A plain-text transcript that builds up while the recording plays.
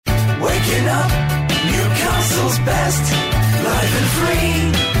Listen up, Newcastle's best, live and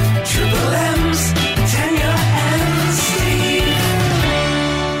free, Triple M's, Tanya and Steve.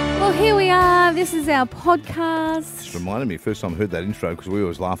 Well, here we are. This is our podcast. Just reminded me, first time I heard that intro, because we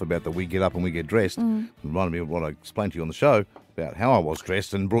always laugh about the we get up and we get dressed. Reminded me of what I explained to you on the show about how I was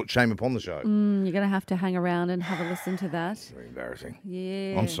dressed and brought shame upon the show. You're going to have to hang around and have a listen to that. Very embarrassing.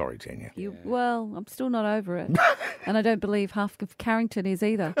 Yeah. I'm sorry, Tanya. Well, I'm still not over it. And I don't believe half of Carrington is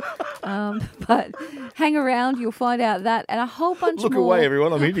either. But hang around, you'll find out that and a whole bunch Look more away,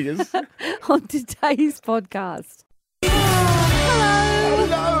 everyone. I'm hideous. on today's podcast.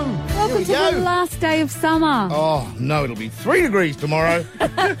 Hello. Welcome to the last day of summer. Oh, no, it'll be 3 degrees tomorrow.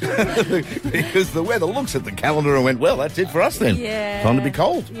 Because the weather looks at the calendar and went, well, that's it for us then. Yeah. Time to be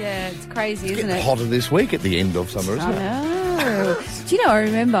cold. Yeah, it's crazy, isn't Getting it? hotter this week at the end of summer, isn't I it? know. Do you know, I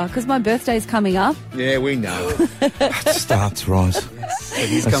remember, because my birthday's coming up. Yeah, we know. Starts right.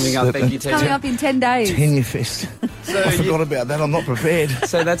 It is coming up, thank you, Coming Tanya. up in 10 days. Tenure Fest. I forgot about that. I'm not prepared.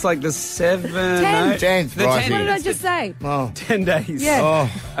 So that's like the 7th, no? 10th, The right 10th. What did I here. just say? Oh. 10 days. Yeah. Oh.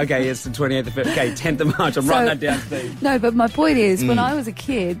 Okay, it's the 28th of February. Okay, 10th of March. I'm writing that down, Steve. No, but my point is, when I was a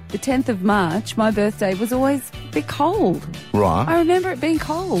kid, the 10th of March, my birthday was always a bit cold. I Right. remember it being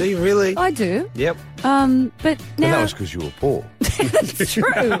cold. Do you really? I do. Yep. But But now that was because you were poor. it's true.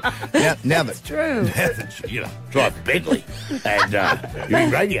 Now that True. now that you drive Bentley and you're in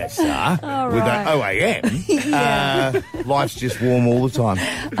Radio Star with right. an OAM, life's just warm all the time.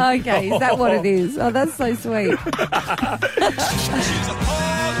 Okay, is that what it is? Oh, that's so sweet.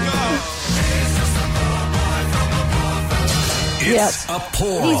 It's a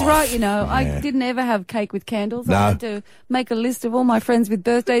pour. He's right, you know. I didn't ever have cake with candles. No. I had to make a list of all my friends with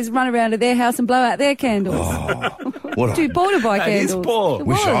birthdays, run around to their house and blow out their candles. What Too poor to buy That is candles. poor. It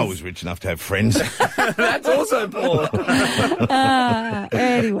Wish I was rich enough to have friends. That's also poor.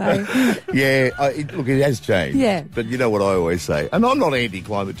 Anyway, Look, it has changed. Yeah. But you know what I always say, and I'm not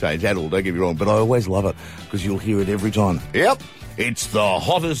anti-climate change at all, don't get me wrong, but I always love it because you'll hear it every time. Yep, it's the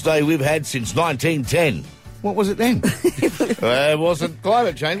hottest day we've had since 1910. What was it then? It wasn't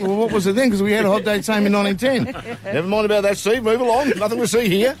climate change. Well, what was it then? Because we had a hot day same in 1910. Never mind about that, Steve. Move along. Nothing to see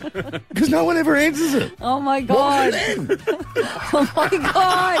here. Because no one ever answers it. oh my What God. was it then? Oh my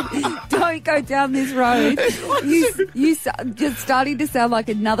God! Don't go down this road. You're starting to sound like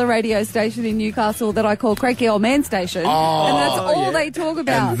another radio station in Newcastle that I call Cranky Old Man Station, and that's all they talk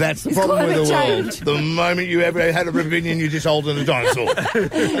about. And that's the is problem with the climate world. change. The moment you ever had a opinion, you're just older than a dinosaur.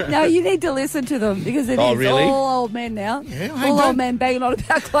 No, you need to listen to them because it is Oh, really? all old men now. Yeah, all hey, old don't- men banging on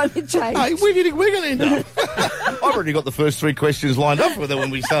about climate change. Hey, where do you think we're going to end up? I've already got the first 3 questions lined up for when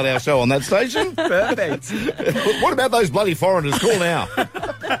we start our show on that station. Perfect. What about those bloody foreigners? Call now.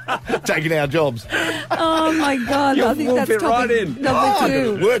 Taking our jobs. Oh my God! I think You'll that's fit topic right in. number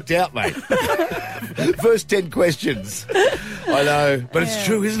It 2. worked out, mate. First 10 questions. I know. But it's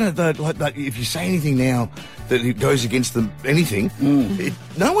true, isn't it? That, like, if you say anything now that it goes against anything,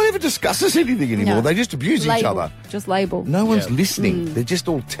 no one ever discusses anything anymore. No. They just abuse each Label. other. Just label. No one's listening. They're just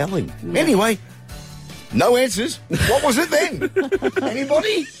all telling. Anyway, no answers. What was it then?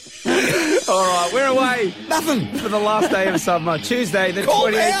 Anybody? All right, we're away Nothing. for the last day of summer, Tuesday, the Call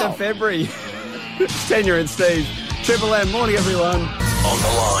 28th now. of February. Tanya and Steve. Triple M. Morning, everyone. On the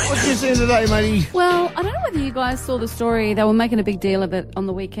line. What's you saying today, matey? Well, I don't know whether you guys saw the story. They were making a big deal of it on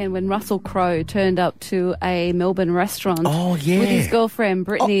the weekend when Russell Crowe turned up to a Melbourne restaurant Oh, yeah. with his girlfriend,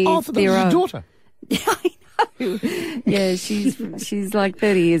 Brittany I thought that was Theroux. his daughter. Yeah, I know. Yeah, she's like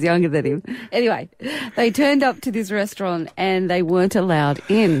 30 years younger than him. Anyway, they turned up to this restaurant and they weren't allowed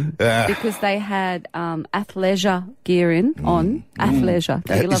in because they had athleisure gear on. Athleisure.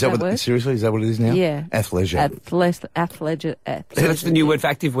 Don't you love Is that that word? seriously, is that what it is now? Yeah. Athleisure. Athleisure. So that's the new word for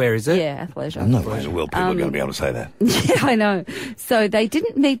activewear, is it? Yeah, athleisure. No way in the world people are going to be able to say that. Yeah, I know. So they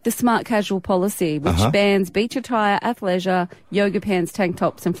didn't meet the smart casual policy, which bans beach attire, athleisure, yoga pants, tank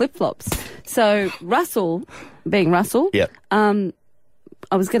tops, and flip flops. So Russell, being Russell, Yep.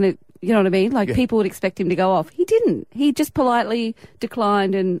 I was going to, you know what I mean? Like people would expect him to go off. He didn't. He just politely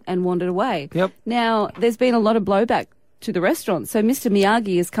declined and wandered away. Yep. Now, there's been a lot of blowback to the restaurant. So Mr.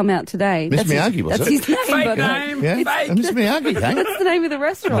 Miyagi has come out today. Mr. That's his- Miyagi, was That's it? his name. Fake by the way. name. Yeah? Fake. Mr. Miyagi, hey? That's the name of the I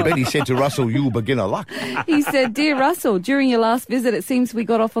restaurant. bet he said to Russell, "You'll beginner luck." He said, "Dear Russell, during your last visit, it seems we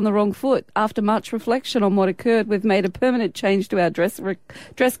got off on the wrong foot. After much reflection on what occurred, we've made a permanent change to our dress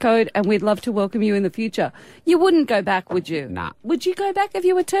code, and we'd love to welcome you in the future." You wouldn't go back, would you? Nah. Would you go back if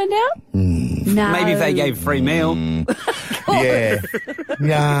you were turned out? No. Maybe if they gave a free meal. Yeah.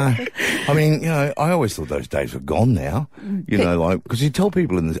 Nah. I mean, you know, I always thought those days were gone now. You know, like, because you tell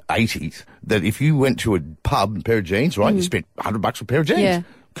people in the 80s that if you went to a pub, a pair of jeans, right, you spent $100 for a pair of jeans. Yeah.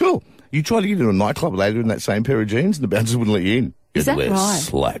 Cool. You try to get into a nightclub later in that same pair of jeans and the bouncers wouldn't let you in. Is that wear right?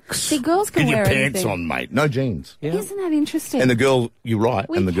 Slacks. See, girls can Get wear your pants anything. on, mate. No jeans. Yeah. Isn't that interesting? And the girl, you're right.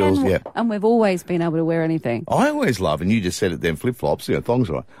 We and the girls, can- yeah. And we've always been able to wear anything. I always love, and you just said it then, flip-flops, thongs,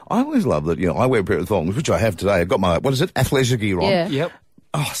 right? I always love that, I wear a pair of thongs, which I have today. I've got my, what is it, athleisure gear on. Yeah. Yep.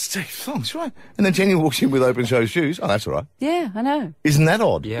 Oh, Steve, thongs, right? And then Jenny walks in with open-toe shoes. Oh, that's all right. Yeah, I know. Isn't that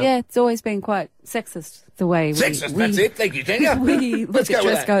odd? Yeah. Yeah, it's always been quite sexist, the way Sexist, we that's it. Thank you, Tanya. we Let's look at go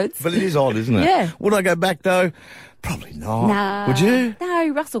with dress that. codes. But it is odd, isn't it? Yeah. Would I go back, though? Probably not. Nah. Would you? No,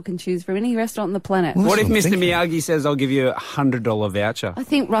 Russell can choose from any restaurant on the planet. Well, What if That's Mr. what I'm thinking. Miyagi says, I'll give you a $100 voucher? I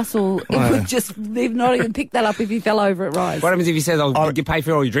think Russell would just they've not even picked that up if he fell over at Rise. What happens if he says, I'll pay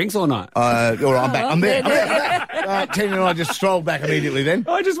for all your drinks or not? All right, I'm back. I'm there. yeah, I'm back. Tanya and I just strolled back immediately then.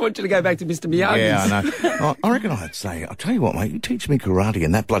 I just want you to go back to Mr. Miyagi's. Yeah, I know. I reckon I'd say, I'll tell you what, mate, you teach me karate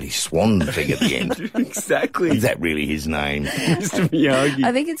and that bloody swan thing at the end. Exactly. Is that really his name? Mr. Miyagi.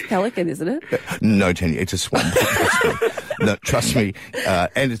 I think it's Pelican, isn't it? No, Tanya, it's a swan. No, trust me.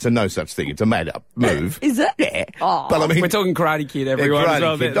 And it's a no such thing. It's a made-up move. Is it? Yeah. Oh. But I mean, We're talking Karate Kid, everyone. Karate as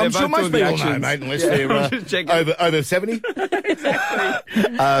well. Kid. They're I'm sure both most doing the people know, actions. mate, unless Yeah, they're just checking. over 70.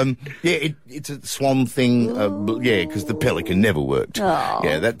 It's a swan thing. Because the pelican never worked. Oh.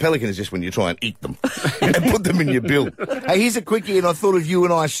 Yeah, that pelican is just when you try and eat them and put them in your bill. Hey, here's a quickie, and I thought of you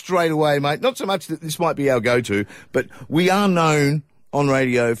and I straight away, mate. Not so much that this might be our go-to, but we are known on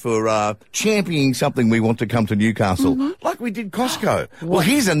radio for championing something we want to come to Newcastle, like we did Costco. Well,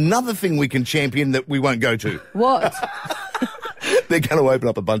 here's another thing we can champion that we won't go to. What? They're going to open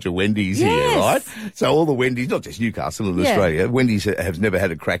up a bunch of Wendy's here, Yes. right? So all the Wendy's, not just Newcastle in Yeah. Australia, Wendy's has never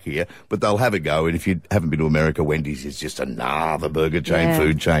had a crack here, but they'll have a go. And if you haven't been to America, Wendy's is just another burger chain, Yeah.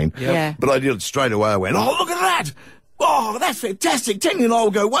 food chain. Yeah. But I did it straight away. I went, oh, look at that! Oh, that's fantastic. Tanya and I will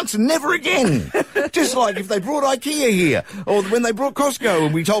go once and never again. Just like if they brought IKEA here, or when they brought Costco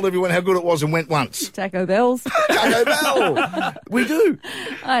and we told everyone how good it was and went once. Taco Bells. Taco Bell. We do.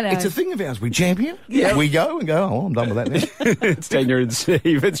 I know. It's a thing of ours. We champion. Yeah. We go and go, oh, I'm done with that now. It's Tanya and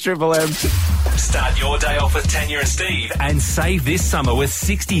Steve. It's Triple M. Start your day off with Tanya and Steve and save this summer with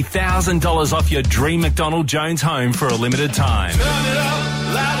 $60,000 off your dream McDonald Jones home for a limited time. Turn it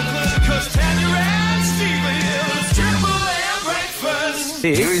up loud and clear, 'cause Tanya and Steve is Triple M breakfast.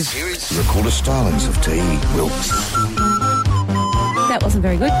 Here is Recorder Stylings of T. Wilkes. That wasn't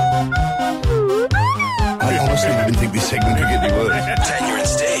very good. I honestly didn't think this segment could get any worse. Tanya and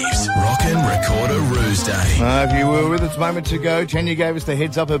Steve's Rockin' Recorder Ruse Day. If you were with us moments ago, Tanya gave us the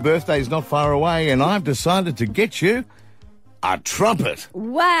heads up her birthday's not far away, and I've decided to get you a trumpet.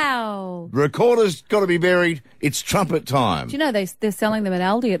 Wow. Recorder's got to be buried. It's trumpet time. Do you know they're selling them at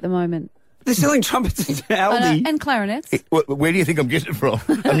Aldi at the moment? They're selling trumpets at I know, Aldi. and clarinets. Where do you think I'm getting it from?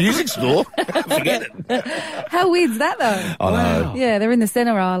 A music store? Forget it. How weird's that though? I know. Yeah, they're in the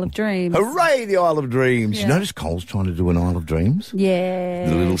centre Isle of Dreams. Hooray, the Isle of Dreams. Yeah. You notice Cole's trying to do an Isle of Dreams? Yeah.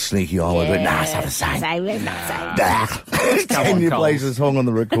 The little sneaky Isle of Dreams. Nah, it's not the same. Tanya Coles. plays a song on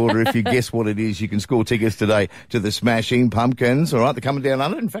the recorder. If you guess what it is, you can score tickets today to the Smashing Pumpkins. All right, they're coming down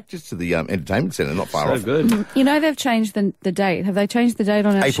under. In fact, just to the entertainment centre, not far So off. good. You know they've changed the date. Have they changed the date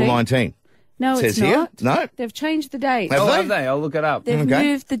on our April sheet? 19. No, Says it's here? not. No. They've changed the date. Have Oh, they? have they? I'll look it up. They've Okay.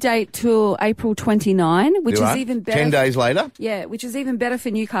 moved the date to April 29, which You is are. even better. 10 days later. Yeah, which is even better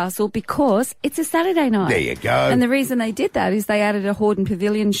for Newcastle because it's a Saturday night. There you go. And the reason they did that is they added a Hordern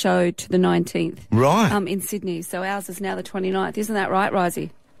Pavilion show to the 19th. Right. In Sydney. So ours is now the 29th. Isn't that right,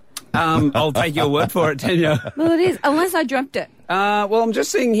 Risey? I'll take your word for it, Tanya. Well, it is, unless I dreamt it. Well, I'm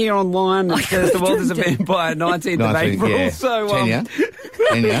just seeing here online that says the world is a dreamt it. vampire, 19th of April. yeah. So, Tanya.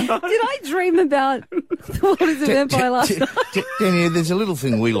 Tanya. Did I dream about what is a vampire last night? Tanya, there's a little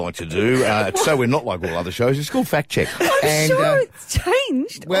thing we like to do, so we're not like all other shows. It's called Fact Check. I'm sure it's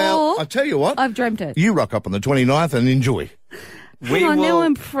changed. Well, or I'll tell you what. I've dreamt it. You rock up on the 29th and enjoy. Hang on, now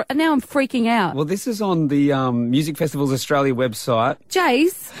I'm freaking out. Well, this is on the Music Festivals Australia website.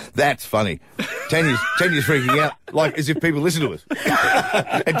 Jace, That's funny. Tanya's freaking out, like as if people listen to us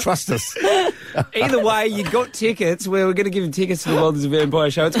and trust us. Either way, you got tickets. We're going to give you tickets to the World is a Vampire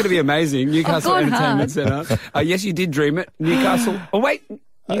show. It's going to be amazing. Newcastle gone Entertainment Centre. Yes, you did dream it. Newcastle. Oh, wait.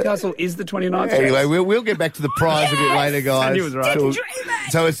 Newcastle is the 29th. Anyway, we'll get back to the prize a bit later, guys. Tanya was right.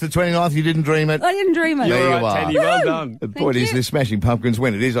 So it's the 29th. You didn't dream it. I didn't dream it. There All you right, are. Tanya, well done. The point is, they're Smashing Pumpkins.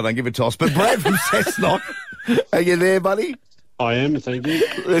 When it is, I don't give a toss. But Brad from Cessnock, are you there, buddy? I am, thank you.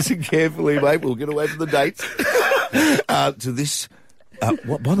 Listen carefully, mate. We'll get away from the dates. To this.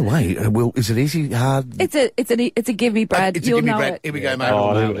 What? By the way, is it easy? Hard? It's a give me, Brad. It's a You'll give me, know Brad. it. Here we go, mate.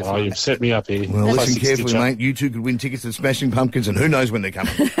 Oh, you've set me up here. Well, listen Classic carefully, stitch-up. mate. You two could win tickets to Smashing Pumpkins, and who knows when they're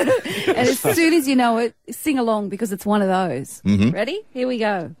coming. And as soon as you know it, sing along because it's one of those. Mm-hmm. Ready? Here we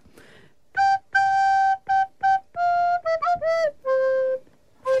go.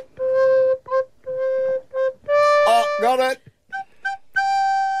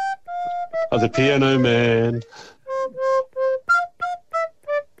 of the Piano Man.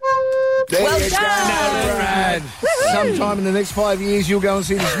 There Well you go, done. Brad. Sometime in the next 5 years, you'll go and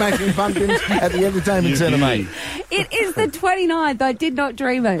see the Smashing Pumpkins at the Entertainment Centre, mate. It is the 29th. I did not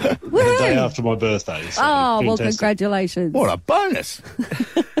dream it. The day Woohoo! after my birthday. So Oh, well, fantastic. congratulations. What a bonus.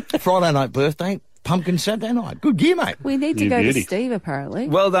 Friday night birthday, Pumpkin Saturday night. Good gear, mate. We need to You go to beauty. Steve, apparently.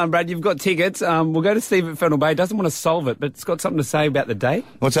 Well done, Brad. You've got tickets. We'll go to Steve at Fernal Bay. Doesn't want to solve it, but it's got something to say about the date.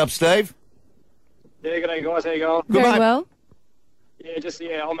 What's up, Steve? Yeah, good day, guys. How you going? Very mate. well.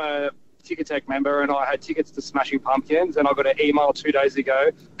 Yeah, I'm a Ticketek member, and I had tickets to Smashing Pumpkins, and I got an email 2 days ago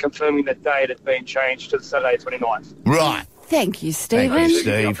confirming the date had been changed to the Saturday 29th. Right. Thank you, Stephen. Thank you,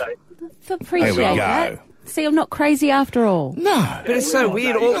 Steve. Appreciate There we that. go. See, I'm not crazy after all. No. But it's so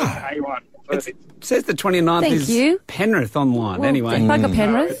weird. All, A1. it Perfect. says the 29th Thank is you. Penrith online. Well, anyway, if I got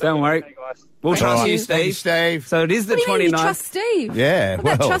Penrith. don't worry. Hey, guys. We'll trust All right. you, Thank you, Steve. Steve. So it is the What do you mean you 29th. trust Steve? Yeah, What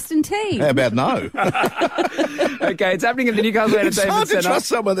about well, trust and tea? How about no? Okay, it's happening at the Newcastle It's Entertainment hard to Centre. trust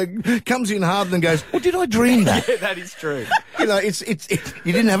someone that comes in hard and goes, well, did I dream that? That is true. You know, it's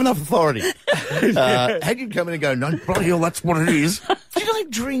you didn't have enough authority. Had you come in and go, no, bloody hell, that's what it is. Did I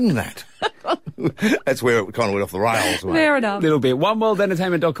dream that? That's where it kind of went off the rails. Mate. Fair enough. Little bit.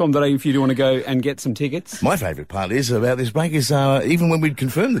 oneworldentertainment.com.au if you do want to go and get some tickets. My favourite part is about this break is even when we'd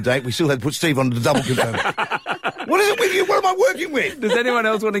confirmed the date, we still had to put Steve on to double confirm it. What is it with you? What am I working with? Does anyone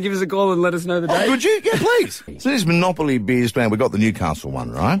else want to give us a call and let us know the date? Could you? Yeah, please. So this Monopoly Beers plan, we got the Newcastle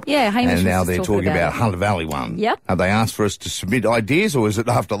one, right? Yeah, Hamish and now was they're just talking talking about about it. Hunter Valley one. Yep. Have they asked for us to submit ideas, or is it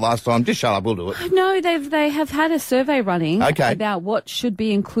after last time? Just shut up, we'll do it. No, they have had a survey running Okay. about what should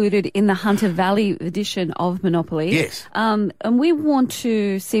be included in the Hunter Valley edition of Monopoly. Yes. And we want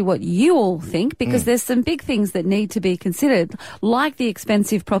to see what you all think, Mm. because there's some big things that need to be considered, like the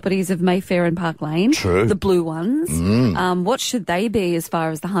expensive properties of Mayfair and Park Lane. True. The blue ones. What should they be as far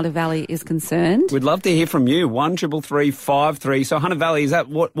as the Hunter Valley is concerned? We'd love to hear from you. 133353. So Hunter Valley, is that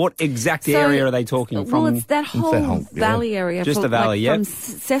what exact area are they talking from? Well, it's that whole yeah. valley area. Just the valley, yeah. From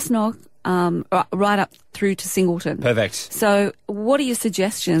Cessnock right up through to Singleton. Perfect. So what are your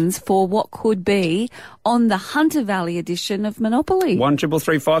suggestions for what could be on the Hunter Valley edition of Monopoly?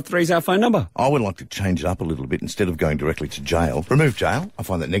 133353 is our phone number. I would like to change it up a little bit instead of going directly to jail. Remove jail. I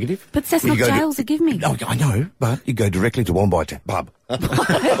find that negative. But that's You not go to- jail's a give me. No, I know, but you go directly to Wollombi Pub.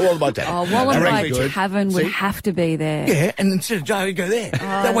 Wollombi Tavern. Oh, Directly to Wollombi it. Tavern would See? have to be there. Yeah, and instead of jail, you go there.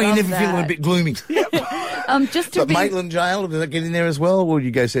 that way you love never feel that. a bit gloomy. Just to But be... Maitland Jail, does that get in there as well, or would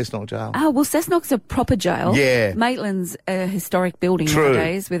you go Cessnock Jail? Oh, well, Cessnock's a proper jail. Yeah. Maitland's a historic building True.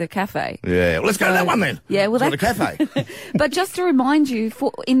 nowadays with a cafe. Yeah, well, let's go to that one then. Yeah, well, It's got a cafe. But just to remind you,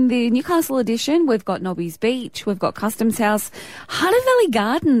 in the Newcastle edition, we've got Nobby's Beach, we've got Customs House. Hunter Valley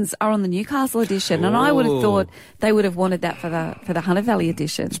Gardens are on the Newcastle edition, and I would have Ooh. thought they would have wanted that for the Hunter Valley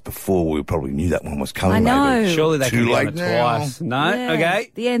edition. Before we probably knew that one was coming. I know. maybe. Surely they Too can be on late it now. twice. No? Yeah.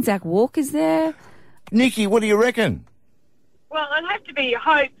 Okay. The Anzac Walk is there. Nikki, what do you reckon? Well, it'd have to be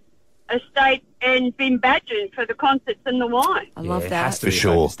Hope Estate and Bimbadgin for the concerts and the wine. I love Yeah, it that. has to For be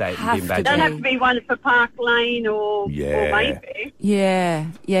sure. Home State Have and to Bimbadgin. Don't be. have to be one for Park Lane or Mayfair. Yeah.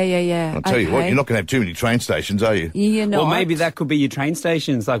 I'll tell you what, Okay. you're not going to have too many train stations, are you? You're not. Well, maybe that could be your train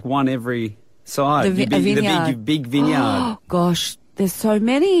stations, like one every side. The The vineyard. big vineyard. Gosh, there's so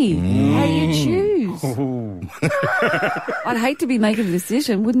many. How do you choose? I'd hate to be making a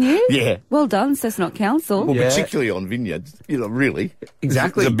decision, wouldn't you? Yeah. Well done, Cessnock Council. Well, Yeah. particularly on vineyards, really.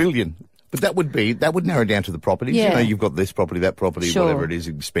 Exactly. There's a billion. But that would narrow down to the properties. Yeah. You know, you've got this property, that property, Sure. whatever it is,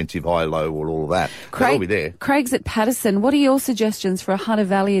 expensive, high, low, or all of that. They'll all be there. Craig's at Patterson. What are your suggestions for a Hunter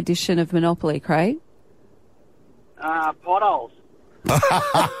Valley edition of Monopoly, Craig? Potholes.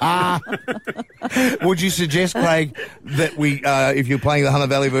 Would you suggest, Craig, that we, if you're playing the Hunter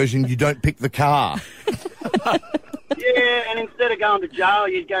Valley version, you don't pick the car? Yeah, and instead of going to jail,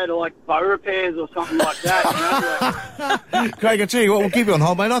 you'd go to like bow repairs or something like that. You know? Craig, I tell you what, we'll keep you on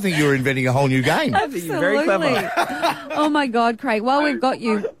hold, mate. I think you're inventing a whole new game. You're very clever. Oh my God, Craig! While we've got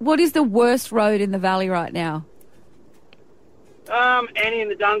you, what is the worst road in the valley right now? Annie in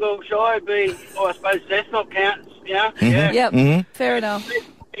the Dungog Shire would be, I suppose, Cessnock counts. Yeah, Yep, Mm-hmm. fair enough.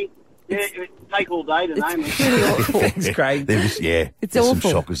 Yeah, it would take all day to name it. Really awful. Thanks, Craig. It's It's there's awful.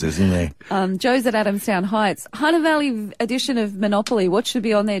 some shockers, isn't there? Joe's at Adamstown Heights. Hunter Valley edition of Monopoly. What should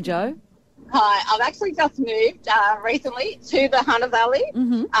be on there, Joe? Hi, I've actually just moved recently to the Hunter Valley.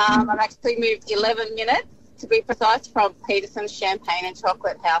 I've actually moved 11 minutes, to be precise, from Peterson's Champagne and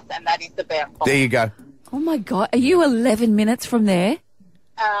Chocolate House, and that is the best. There you go. Oh my God, are you 11 minutes from there?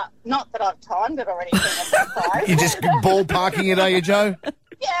 Not that I've timed it already. From the You're just ballparking it, are you, Joe?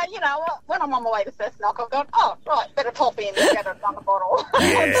 yeah, you know, when I'm on my way to Cessnock, I've gone, oh, right, better pop in and get another bottle.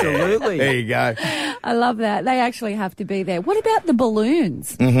 Absolutely. There you go. I love that. They actually have to be there. What about the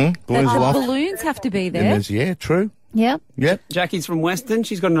balloons? Mm-hmm. Balloons The aloft. balloons have to be And there. there's- yeah, true. Yep. Yep. Jackie's from Weston.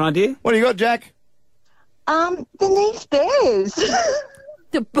 She's got an idea. What do you got, Jack? The Neath Bears.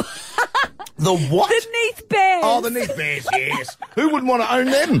 The The what? Neath Bears. Oh, the Neath Bears, yes. Who wouldn't want to own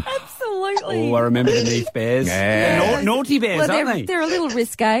them? Absolutely. Oh, I remember the Neath Bears. Yeah. They're naughty bears, Well, aren't they? they're a little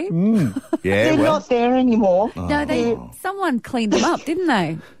risque. Yeah, They're well. not there anymore. No, someone cleaned them up, didn't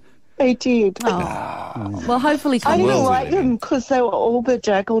they? They did. Oh. Well, hopefully I someone didn't will like do. them because they were all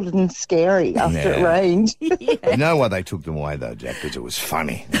bejaggled and scary after it rained. You know why they took them away, though, Jack? Because it was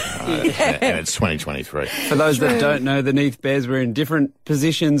funny. And it's 2023. For those that don't know, the Neath Bears were in different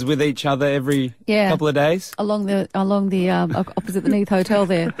positions with each other every couple of days. along the opposite the Neath Hotel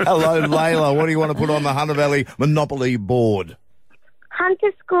there. Hello, Layla. What do you want to put on the Hunter Valley Monopoly board?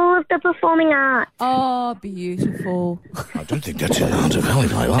 Hunter School of the Performing Arts. Oh, beautiful. I don't think that's in Hunter Valley,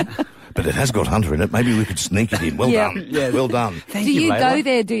 Layla. But it has got Hunter in it. Maybe we could sneak it in. Well Yeah. done. Yeah. Well done. Thank Do you Layla. go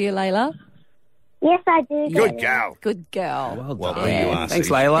there, do you, Layla? Yes, I do. Good girl. Good girl. Well Well, done. there you are. Thanks,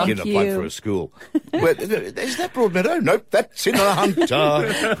 Steve. Layla. Getting Thank a plug you. for a school. Is that Broadmeadow? Nope, that's in a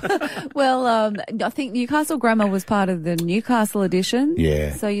Hunter. Well, I think Newcastle Grammar was part of the Newcastle edition.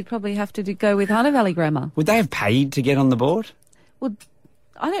 Yeah. So you'd probably have to go with Hunter Valley Grammar. Would they have paid to get on the board? Well,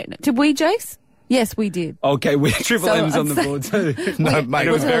 I don't know. Did we, Jace? Yes, we did. Okay, we're Triple So M's on the I'd say- board too. No, mate.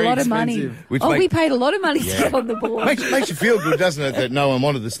 it was a very lot of expensive. money. Which We make- paid a lot of money to Yeah. get on the board. Makes you feel good, doesn't it, that no one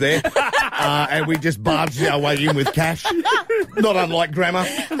wanted us there? And we just barged our way in with cash. Not unlike Grammar.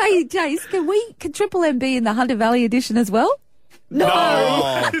 Hey, Jace, can Triple M be in the Hunter Valley edition as well? No.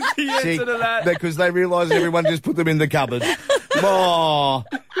 Oh, The answer to that. because they realised everyone just put them in the cupboard. Oh,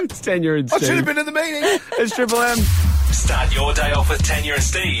 It's Tanya and I Steve. should have been at the meeting. It's Triple M. Start your day off with Tanya and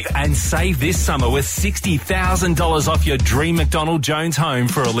Steve and save this summer with $60,000 off your dream McDonald Jones home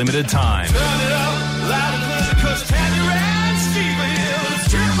for a limited time. Turn it up, loud and clear, 'cause Tanya and Steve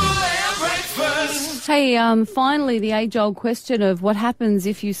is Triple M breakfast. Hey, finally, the age-old question of what happens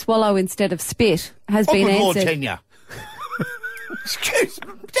if you swallow instead of spit has been Good Lord, answered. Tanya. Excuse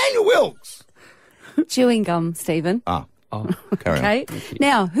me. Daniel Wilkes. Chewing gum, Stephen. Oh, carry on. Okay.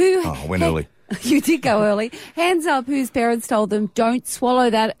 Now, who... Oh, I went early. You did go early. Hands up whose parents told them, don't swallow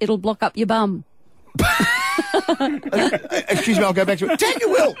that, it'll block up your bum. Excuse me, I'll go back to it. Daniel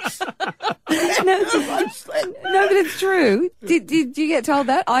Wilkes. No, but it's true. Did you get told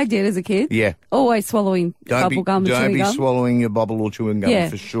that? I did as a kid. Yeah. Always swallowing bubble gum and Don't chewing be gum. swallowing your bubble or chewing gum Yeah.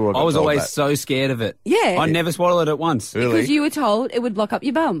 for sure. I was got told always that. so scared of it. Yeah. I never swallowed it once. Really? Because you were told it would block up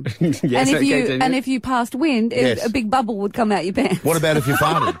your bum. Yes, and if okay, you Tanya. if you passed wind, Yes. a big bubble would come out your pants. What about if you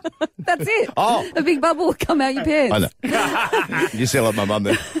farted? That's it. Oh. A big bubble would come out your pants. I know. You sound like my mum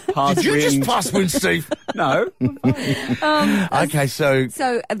there. Pass Did you just wind. pass wind, Steve? No. Okay, so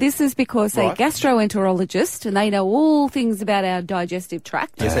So this is because a Right. gastroenterologist, and they know all things about our digestive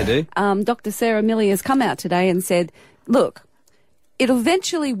tract. Yes, I do. Dr. Sarah Milley has come out today and said, look, it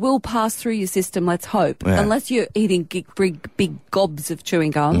eventually will pass through your system, let's hope, Yeah. unless you're eating big gobs of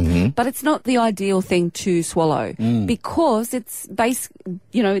chewing gum. Mm-hmm. But it's not the ideal thing to swallow Mm. because its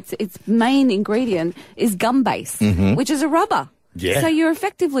main ingredient is gum base, which is a rubber. Mm-hmm. Yeah. So you're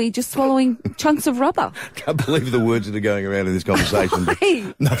effectively just swallowing chunks of rubber. can't believe the words that are going around in this conversation. But Hey.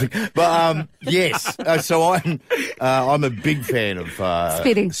 nothing. But yes, so I'm a big fan of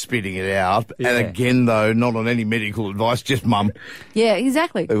spitting it out. Yeah. And again, though, not on any medical advice, just mum. Yeah,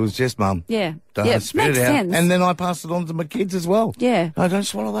 exactly. It was just mum. Yeah. Don't Yeah, spit makes it out. sense. And then I passed it on to my kids as well. Yeah. No, don't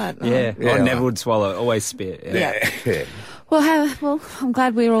swallow that. No. Yeah. I never would swallow. Always spit. Yeah. Yeah. Well, I'm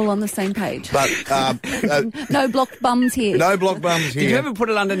glad we're all on the same page. But No blocked bums here. no block bums here. Did you ever put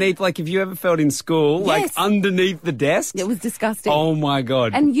it underneath, like if you ever felt in school, like Yes. underneath the desk? It was disgusting. Oh my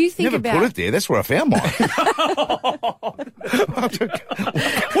God. And you think Never about put it there. That's where I found mine.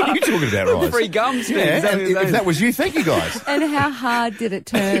 What are you talking about, Rose? Free gum, Steve. Yeah, Is that and what you're if saying? that was you, thank you guys. and how hard did it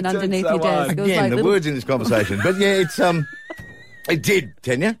turn It turned underneath so your desk? hard. It was Again, like the little- words in this conversation. But yeah, it's it did,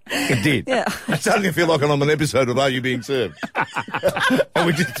 Tanya. It did. Yeah. It's starting to feel like I'm on an episode of Are You Being Served? And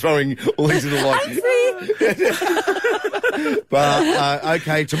we're just throwing all these little But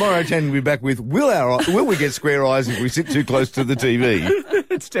okay, tomorrow Tanya will be back with will we get square eyes if we sit too close to the TV?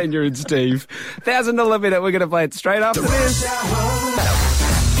 It's Tanya and Steve. $1,000 minute. We're going to play it straight after this.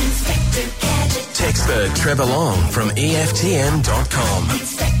 Text the Trevor Long from EFTM.com.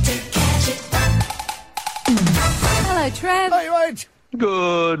 Hello, Trev. Hey, wait.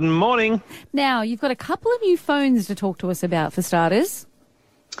 Good morning. Now, you've got a couple of new phones to talk to us about, for starters.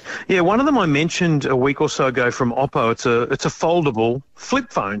 Yeah, one of them I mentioned a week or so ago from Oppo. It's a foldable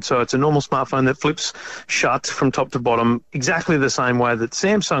flip phone. So it's a normal smartphone that flips shut from top to bottom exactly the same way that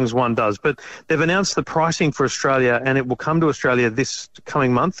Samsung's one does. But they've announced the pricing for Australia, and it will come to Australia this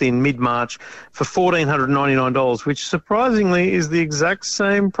coming month in mid-March for $1,499, which surprisingly is the exact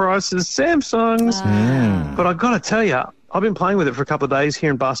same price as Samsung's. But I've got to tell you, I've been playing with it for a couple of days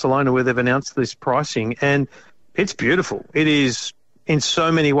here in Barcelona where they've announced this pricing, and it's beautiful. It is in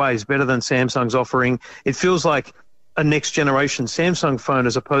so many ways better than Samsung's offering. It feels like a next-generation Samsung phone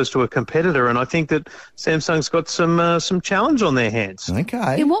as opposed to a competitor, and I think that Samsung's got some challenge on their hands.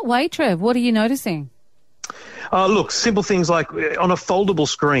 Okay. In what way, Trev? What are you noticing? Look, simple things like on a foldable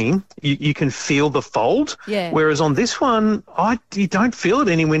screen, you can feel the fold, whereas on this one, you don't feel it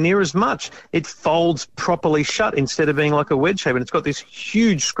anywhere near as much. It folds properly shut instead of being like a wedge shape, and it's got this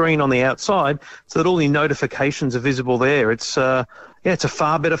huge screen on the outside so that all the notifications are visible there. It's a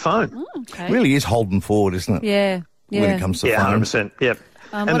far better phone. It really is holding forward, isn't it? Yeah. When it comes to phone. 100%, yeah.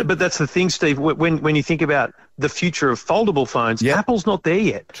 But that's the thing, Steve, when you think about the future of foldable phones, Apple's not there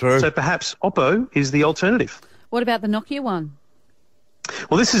yet. True. So perhaps Oppo is the alternative. What about the Nokia one?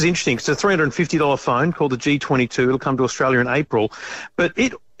 Well, this is interesting. It's a $350 phone called the G22. It'll come to Australia in April. But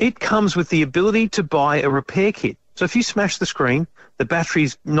it comes with the ability to buy a repair kit. So if you smash the screen, the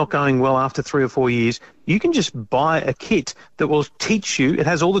battery's not going well after 3 or 4 years, you can just buy a kit that will teach you. It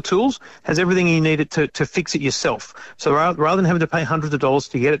has all the tools, has everything you need it to fix it yourself. So rather than having to pay hundreds of dollars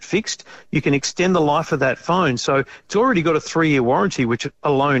to get it fixed, you can extend the life of that phone. So it's already got a 3-year warranty, which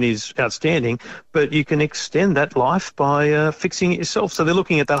alone is outstanding, but you can extend that life by fixing it yourself. So they're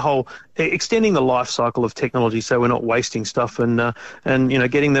looking at that whole extending the life cycle of technology so we're not wasting stuff and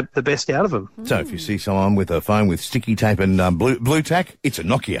getting the best out of them. So if you see someone with a phone with sticky tape and blue tack, it's a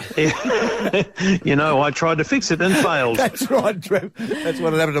Nokia. I tried to fix it and failed. That's right, Trev. That's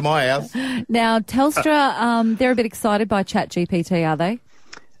what happened to my house. Now, Telstra, they're a bit excited by ChatGPT, are they?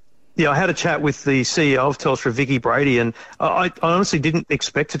 Yeah, I had a chat with the CEO of Telstra, Vicky Brady, and I honestly didn't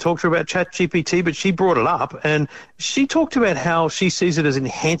expect to talk to her about ChatGPT, but she brought it up, and she talked about how she sees it as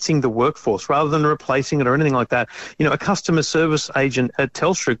enhancing the workforce rather than replacing it or anything like that. A customer service agent at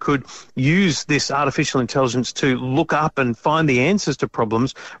Telstra could use this artificial intelligence to look up and find the answers to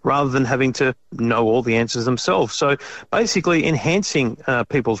problems rather than having to know all the answers themselves. So basically enhancing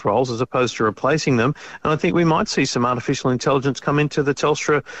people's roles as opposed to replacing them, and I think we might see some artificial intelligence come into the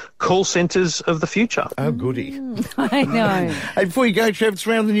Telstra call centres of the future. Oh, goody. I know. Hey, before you go, Trev, it's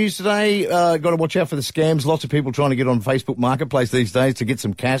around the news today. Got to watch out for the scams. Lots of people trying to get on Facebook Marketplace these days to get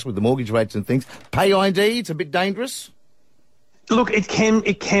some cash with the mortgage rates and things. Pay ID, it's a bit dangerous. Look, it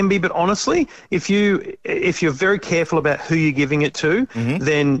can be, but honestly, if you're very careful about who you're giving it to,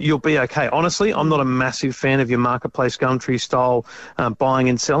 then you'll be okay. Honestly, I'm not a massive fan of your Marketplace Gumtree style buying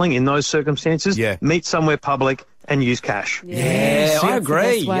and selling in those circumstances. Yeah. Meet somewhere public and use cash. Yeah, I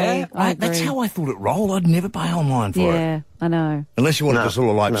agree. That's how I thought it rolled. I'd never pay online for it. Yeah, I know. Unless you wanted to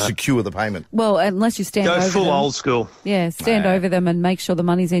sort of secure the payment. Well, unless you stand over them. Go full old school. Yeah, stand over them and make sure the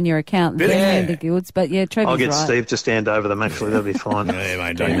money's in your account. Then the goods. But yeah, Trevor's I'll get right. Steve to stand over them, actually. That'll be fine. Yeah,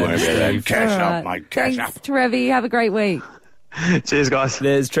 mate, don't worry about that. Cash up, mate. Cash Thanks, up. Trevi. Have a great week. Cheers, guys.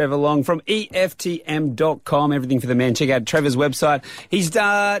 There's Trevor Long from EFTM.com. Everything for the man. Check out Trevor's website. He's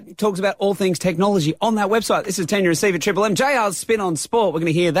talks about all things technology on that website. This is Tenure and Steve at Triple M. JR's Spin on Sport. We're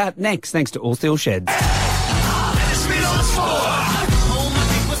going to hear that next, thanks to All Steel Sheds. Spin on Sport.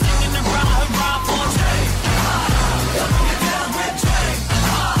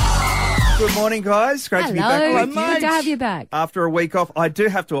 Good morning, guys. Great to be back with you. Good to have you back. After a week off, I do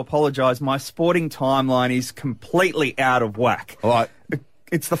have to apologise. My sporting timeline is completely out of whack. All right.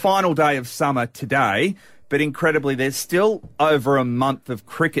 It's the final day of summer today, but incredibly, there's still over a month of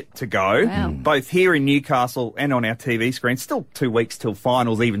cricket to go, both here in Newcastle and on our TV screen. Still 2 weeks till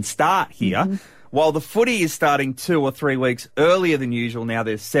finals even start here. While the footy is starting 2 or 3 weeks earlier than usual, now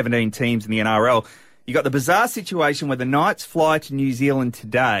there's 17 teams in the NRL. You got the bizarre situation where the Knights fly to New Zealand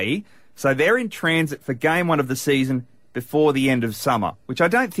today, so they're in transit for game 1 of the season before the end of summer, which I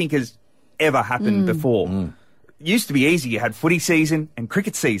don't think has ever happened before. It used to be easy. You had footy season and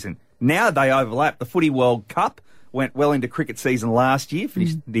cricket season. Now they overlap. The Footy World Cup went well into cricket season last year,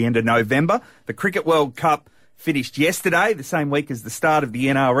 finished the end of November. The Cricket World Cup finished yesterday, the same week as the start of the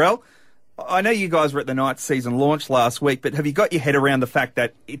NRL. I know you guys were at the Knights season launch last week, but have you got your head around the fact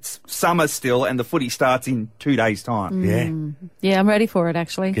that it's summer still and the footy starts in 2 days' time? Yeah, I'm ready for it,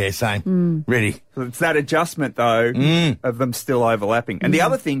 actually. Yeah, same. Ready. So it's that adjustment, though, of them still overlapping. And the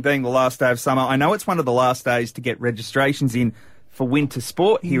other thing being the last day of summer, I know it's one of the last days to get registrations in for winter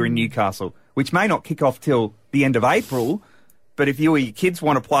sport here in Newcastle, which may not kick off till the end of April, But if you or your kids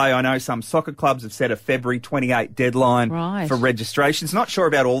want to play, I know some soccer clubs have set a February 28 deadline Right. for registrations. Not sure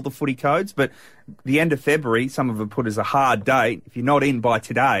about all the footy codes, but the end of February, some of them put as a hard date. If you're not in by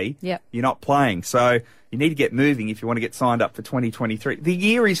today, Yep. you're not playing. So you need to get moving if you want to get signed up for 2023. The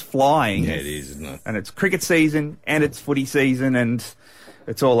year is flying. Yeah, it is, isn't it? And it's cricket season and it's footy season and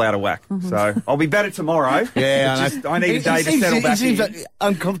it's all out of whack. So I'll be better tomorrow. Yeah, I need a day to settle back It seems in. like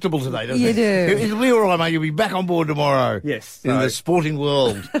uncomfortable today, doesn't You it? do. It'll be all right, mate. You'll be back on board tomorrow. Yes. In so the sporting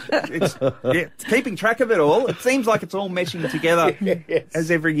world. it's keeping track of it all. It seems like it's all meshing together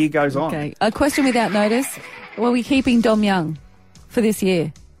as every year goes on. Okay. A question without notice. Were we keeping Dom Young for this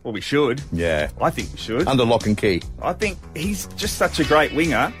year? Well, we should. Yeah. I think we should. Under lock and key. I think he's just such a great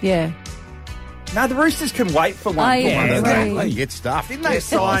winger. Yeah. No, the Roosters can wait for one. Oh, yeah, for one. right. They get stuff. Didn't they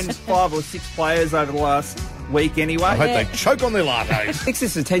sign 5 or 6 players over the last week anyway? I hope they choke on their lattes. This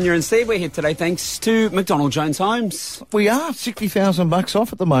is Tenure and Steve. We're here today thanks to McDonald Jones Homes. We are $60,000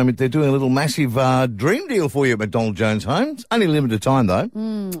 off at the moment. They're doing a little massive dream deal for you at McDonald Jones Homes. Only limited time though.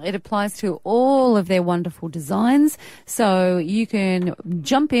 It applies to all of their wonderful designs. So you can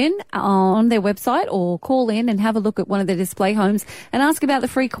jump in on their website or call in and have a look at one of their display homes and ask about the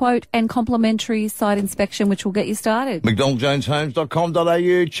free quote and complimentary site inspection, which will get you started.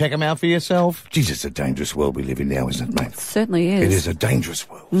 McDonaldJonesHomes.com.au. Check them out for yourself. Jesus, it's a dangerous world we live in now, isn't it, mate? Certainly is. It is a dangerous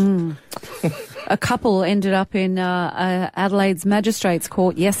world. A couple ended up in Adelaide's Magistrates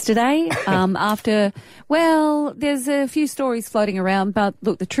Court yesterday after, well, there's a few stories floating around, but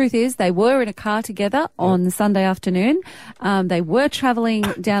look, the truth is they were in a car together on Sunday afternoon. They were travelling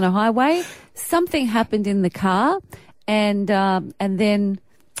down a highway. Something happened in the car and then,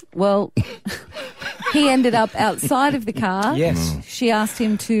 well, he ended up outside of the car. Yes. She asked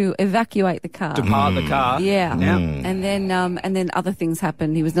him to evacuate the car. To park the car. Yeah. And then other things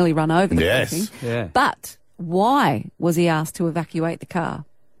happened. He was nearly run over. The Yes. thing. Yeah. But why was he asked to evacuate the car?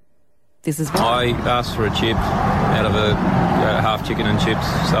 This is why. I asked for a chip out of a half chicken and chips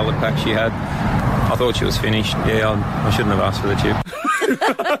salad pack she had. I thought she was finished. Yeah, I shouldn't have asked for the chip.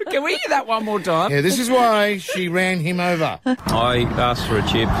 Can we hear that one more time? Yeah, this is why she ran him over. I asked for a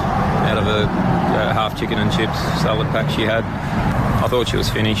chip out of a half chicken and chips salad pack she had. I thought she was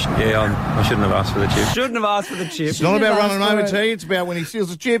finished. Yeah, I shouldn't have asked for the chip. Shouldn't have asked for the chip. It's not about running asked for over it. to you. It's about when he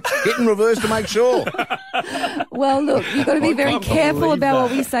steals a chip, hit in reverse to make sure. Well, look, you've got to be very can't careful believe about that.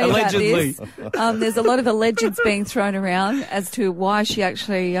 what we say Allegedly. about this. There's a lot of allegeds being thrown around as to why she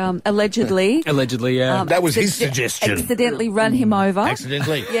actually allegedly Allegedly, yeah. That was his suggestion. accidentally run him over.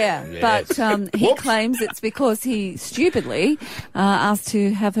 Accidentally. Yeah, Yes. but he Whoops. claims it's because he stupidly asked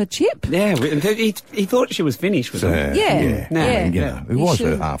to have her chip. Yeah, he thought she was finished with it. Yeah, No, yeah. I mean, you know, it He was her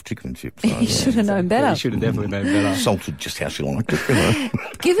should've- half chicken and chips. He should have known better. He should have definitely known better. Salted just how she liked it, you know.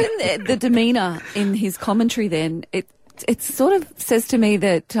 Given the demeanour in his commentary, then it sort of says to me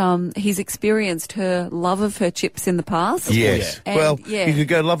that he's experienced her love of her chips in the past. Yes. And, Well, yeah. you could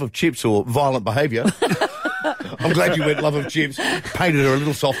go love of chips or violent behaviour. I'm glad you went love of chips. Painted her a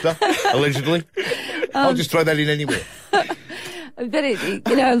little softer, allegedly. I'll just throw that in anywhere.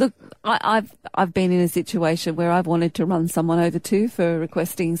 But look, I've been in a situation where I've wanted to run someone over too for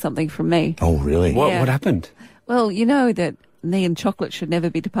requesting something from me. Oh, really? What Yeah. happened? Well, you know that neon chocolate should never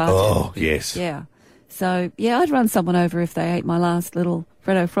be departed. Oh, yes. Yeah. So, yeah, I'd run someone over if they ate my last little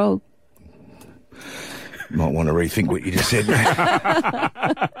Freddo Frog. Might want to rethink what you just said.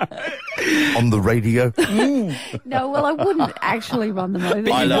 On the radio. No, well, I wouldn't actually run them over.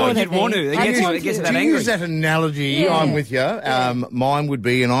 I know. You'd want to. It I gets you- want it gets you to. that To use angry. that analogy, Yeah. I'm with you. Mine would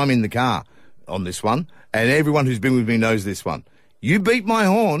be, and I'm in the car on this one, and everyone who's been with me knows this one. You beat my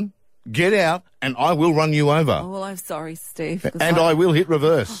horn, get out, and I will run you over. Oh, well, I'm sorry, Steve. 'cause And I will hit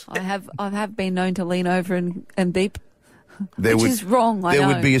reverse. I have been known to lean over and beep. There Which is wrong, I There know.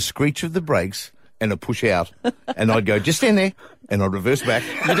 would be a screech of the brakes and a push out, and I'd go, just stand there, and I'd reverse back.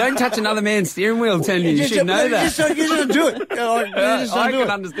 You don't touch another man's steering wheel, Tanya. You should know that. You just don't do it. You just don't I do can it.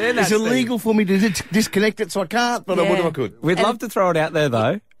 understand that, It's Steve. illegal for me to disconnect it, so I can't, but I would if I could. We'd love to throw it out there,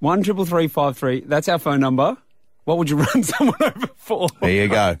 though. 13353. That's our phone number. What would you run someone over for? There you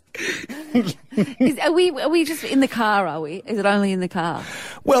go. Are we just in the car, are we? Is it only in the car?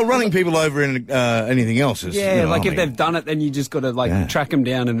 Well, running people over in anything else is... Yeah, you know, like I if mean, they've done it, then you just got to track them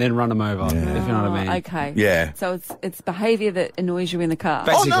down and then run them over. If you know what I mean. Okay. Yeah. So it's behaviour that annoys you in the car.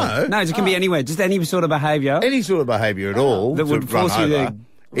 Basically. Oh, no. it can be anywhere. Just any sort of behaviour Any sort of behaviour at all that to would run force you over.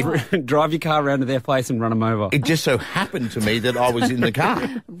 to drive your car around to their place and run them over. It just so happened to me that I was in the car.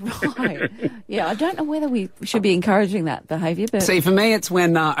 Right. Yeah, I don't know whether we should be encouraging that behaviour, but See, for me, it's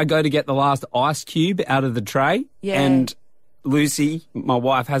when I go to get the last ice cube out of the tray, Yeah. and Lucy, my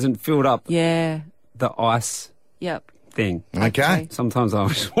wife, hasn't filled up yeah, the ice yep. thing. Okay. Sometimes I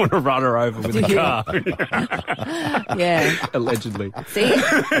just want to run her over with the car. Yeah. Allegedly.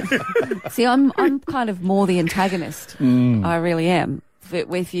 See, I'm kind of more the antagonist. I really am.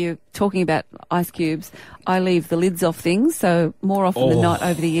 If you're talking about ice cubes, I leave the lids off things. So more often than not,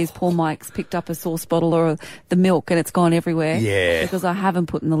 over the years, poor Mike's picked up a sauce bottle or the milk and it's gone everywhere. Yeah. Because I haven't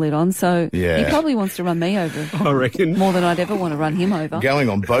put the lid on. So he probably wants to run me over. I reckon. More than I'd ever want to run him over. Going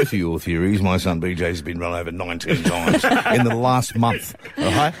on both of your theories, my son BJ's been run over 19 times in the last month.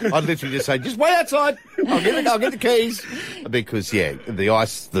 Right? I'd literally just say, just wait outside. I'll get the keys. Because, the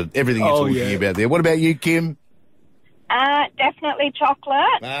ice, everything you're talking about there. What about you, Kim? Definitely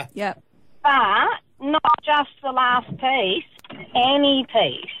chocolate. Yep. But not just the last piece, any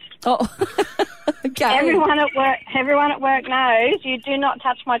piece. Oh, okay. Everyone at work knows you do not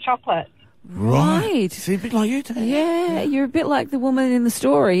touch my chocolate. Right. See, a bit like you, today. Yeah, you're a bit like the woman in the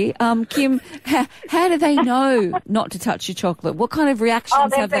story. Kim, how do they know not to touch your chocolate? What kind of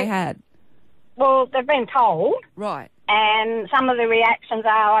reactions have they had? Well, they've been told. Right. And some of the reactions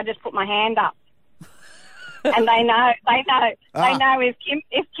are, I just put my hand up. And they know if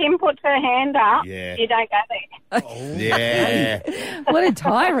Kim puts her hand up, you don't go there. Oh, yeah. What a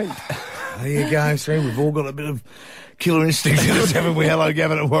tyrant. There you go. See, we've all got a bit of killer instinct in us, haven't we? Hello,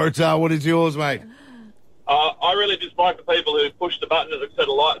 Gavin at Waratah. What is yours, mate? I really dislike the people who push the button at a set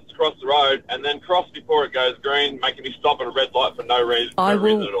of lights to cross the road and then cross before it goes green, making me stop at a red light for no reason. I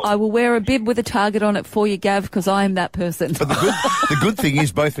I will wear a bib with a target on it for you, Gav, because I am that person. But the good thing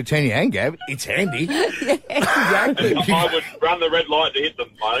is, both for Tanya and Gav, it's handy. Yeah, exactly. I would run the red light to hit them,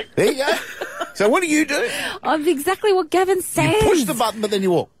 I think. There you go. So what do? I'm exactly what Gavin says. You push the button, but then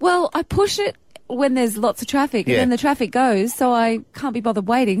you walk. Well, I push it when there's lots of traffic, and then the traffic goes, so I can't be bothered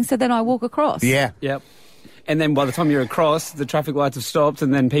waiting, so then I walk across. Yeah. Yep. And then by the time you're across, the traffic lights have stopped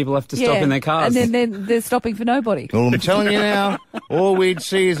and then people have to stop in their cars. And then they're stopping for nobody. Well, I'm telling you now, all we'd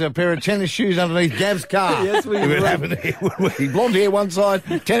see is a pair of tennis shoes underneath Gav's car. Yes, we would. would. Blonde hair one side,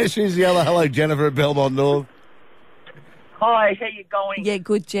 tennis shoes the other. Hello, Jennifer at Belmont North. Hi, how you going? Yeah,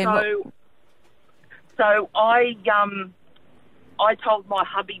 good, Jen. So I told my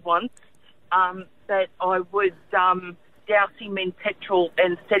hubby once that I would douse him in petrol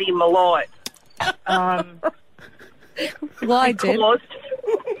and set him alight. Why, Jen?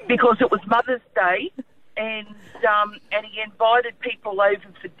 Because it was Mother's Day, and he invited people over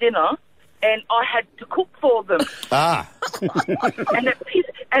for dinner, and I had to cook for them. and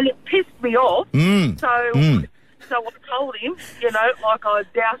it pissed me off. So I told him, I'd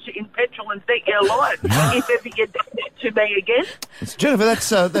douse you in petrol and set you alight if ever you did that to me again. Jennifer,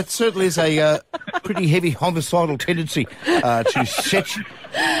 that certainly is a pretty heavy homicidal tendency to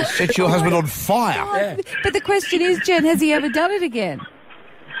set your husband on fire. Oh, but the question is, Jen, has he ever done it again?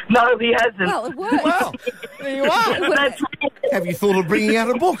 No, he hasn't. Well, it worked. Well, there you are. Have you thought of bringing out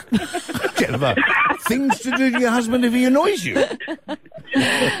a book? Jennifer, things to do to your husband if he annoys you.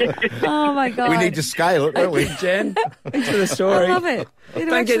 Oh, my God. We need to scale it, don't we? Jen, thanks for the story. I love it.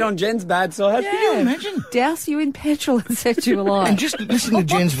 Don't get on Jen's bad side. Yeah. Can you imagine? Douse you in petrol and set you alight. And just listen to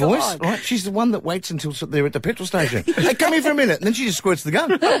Jen's voice, right? She's the one that waits until they're at the petrol station. Hey, come here for a minute, and then she just squirts the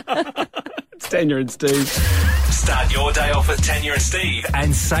gun. It's Tanya and Steve. Start your day off with Tanya and Steve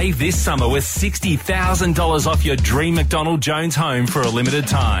and save this summer with $60,000 off your dream McDonald Jones home for a limited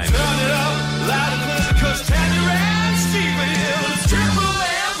time. Turn it up loud and clear, 'cause Tanya and Steve is Triple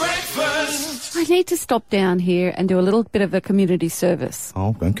M breakfast. I need to stop down here and do a little bit of a community service.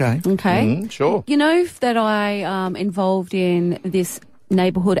 Oh, okay. Okay. Sure. You know that I involved in this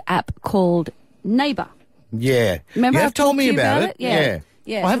neighbourhood app called Neighbour. Yeah. Remember you I've have told talked me to you about it? it. Yeah.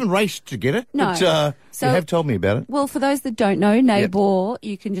 Well, I haven't raced to get it, No. but So- you have told me about it. Well, for those that don't know, Neighbour,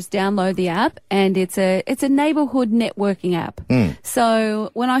 you can just download the app, and it's a neighbourhood networking app. So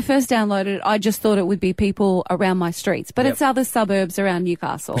when I first downloaded it, I just thought it would be people around my streets, but it's other suburbs around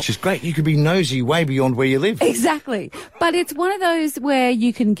Newcastle. Which is great. You could be nosy way beyond where you live. Exactly. But it's one of those where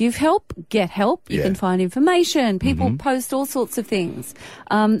you can give help, get help, you can find information, people post all sorts of things.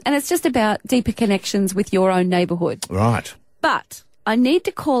 And it's just about deeper connections with your own neighbourhood. Right. But I need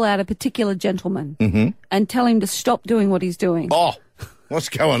to call out a particular gentleman and tell him to stop doing what he's doing. Oh, what's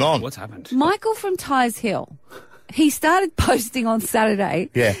going on? What's happened? Michael from Tyes Hill. He started posting on Saturday.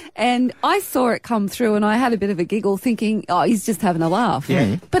 Yeah. And I saw it come through and I had a bit of a giggle thinking, oh, he's just having a laugh.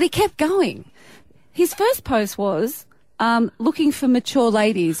 Yeah. But he kept going. His first post was, looking for mature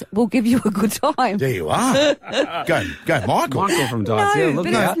ladies will give you a good time. There you are. Go, Michael. Michael from Tyes Hill. No, Look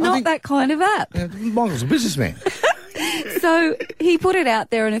but out. it's not that kind of app. Michael's a businessman. So he put it out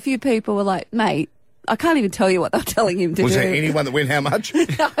there and a few people were like, mate, I can't even tell you what they were telling him to Was do. there anyone that went how much?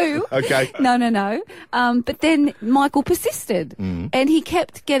 No. Okay. No. But then Michael persisted, and he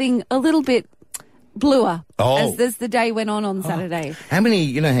kept getting a little bit bluer as the day went on Saturday. How many,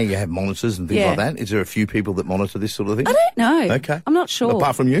 you know how you have monitors and things Yeah. like that? Is there a few people that monitor this sort of thing? I don't know. Okay. I'm not sure.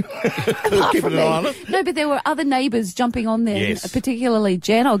 Apart from you? Apart Keeping from an eye me. on it? No, but there were other neighbours jumping on there, Yes. particularly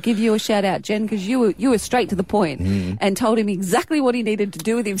Jen. I'll give you a shout out, Jen, because you were straight to the point and told him exactly what he needed to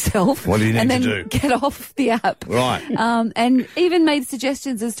do with himself. What did he need and then to do? get off the app. Right. And even made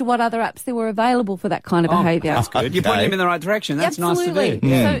suggestions as to what other apps there were available for that kind of behaviour. That's good. You're pointing him in the right direction. That's Absolutely. nice to do.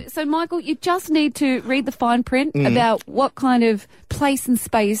 Yeah. So, Michael, you just need to read the fine print about what kind of place and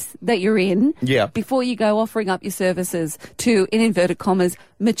space that you're in before you go offering up your services to, in inverted commas,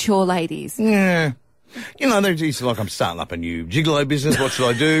 mature ladies. Yeah. You know, they're just like, I'm starting up a new gigolo business. What should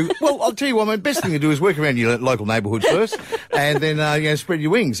I do? Well, I'll tell you what, my best thing to do is work around your local neighbourhood first and then, spread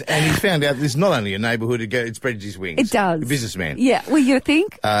your wings. And he's found out there's not only a neighbourhood, it spreads his wings. It does. A businessman. Yeah, well, you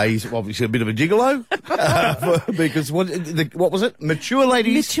think? He's obviously a bit of a gigolo because what was it? Mature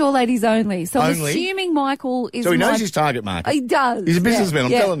ladies? Mature ladies only. So I'm Only? assuming Michael is So he knows my- his target market. He does. He's a businessman,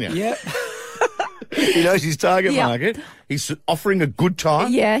 I'm telling you. Yeah. He knows his target Yeah. market. He's offering a good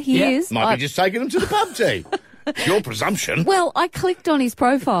time. Yeah, he is. Might be just taking him to the pub tea. It's your presumption. Well, I clicked on his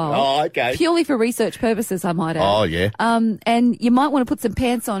profile. Oh, okay. Purely for research purposes, I might add. Oh, yeah. And you might want to put some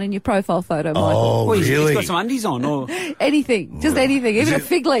pants on in your profile photo, Michael. Oh, Well, he's really? got some undies on, or Anything. Just anything. Even a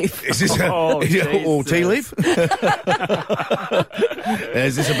fig leaf. Is this or tea leaf?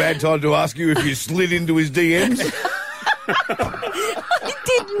 Is this a bad time to ask you if you slid into his DMs? I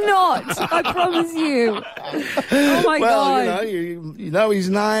did not. I promise you. Oh, my God. Well, you know his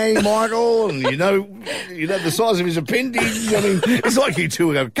name, Michael, and you know the size of his appendage. I mean, it's like you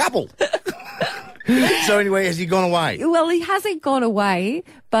two are a couple. So anyway, has he gone away? Well, he hasn't gone away,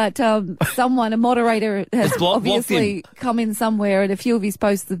 but someone, a moderator, has blocked obviously him. come in somewhere and a few of his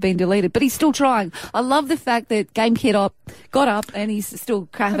posts have been deleted. But he's still trying. I love the fact that Game Kid got up and he's still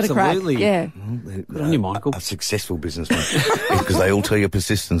having a crack. Absolutely. Yeah. Good on you, Michael. A successful businessman. Because they all tell you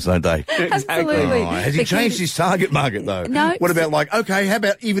persistence, don't they? Absolutely. Oh, has he The changed kid- his target market, though? No. What about, like, okay, how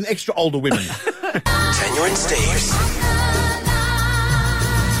about even extra older women? Tanya and Steve's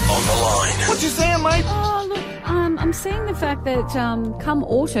on the line. What you saying, mate? Oh, look, I'm seeing the fact that come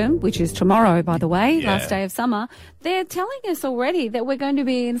autumn, which is tomorrow, by the way, last day of summer, they're telling us already that we're going to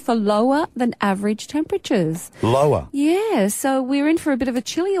be in for lower than average temperatures. Lower? Yeah, so we're in for a bit of a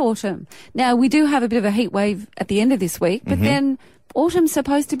chilly autumn. Now, we do have a bit of a heat wave at the end of this week, but then autumn's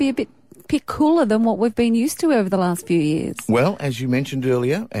supposed to be a bit cooler than what we've been used to over the last few years. Well, as you mentioned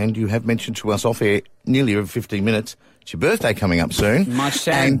earlier, and you have mentioned to us off air nearly every 15 minutes, it's your birthday coming up soon. March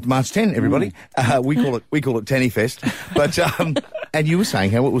 10. And March 10, everybody. We call it Tanny Fest. But and you were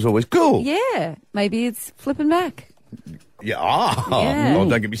saying how it was always cool. Yeah, maybe it's flipping back. Yeah. Yeah. Oh,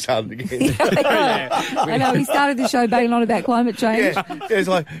 don't get me started again. I know, we started the show banging on about climate change. Yeah, it's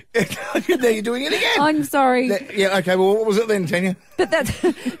like, now you're doing it again. I'm sorry. Yeah, okay, well, what was it then, Tanya?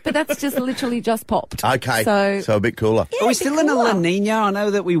 But that's just literally just popped. Okay, So a bit cooler. Are we still in a La Nina? I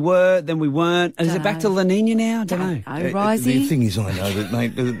know that we were, then we weren't. Is it back to La Nina now? I don't know. Oh, The Risey. thing is, I know that,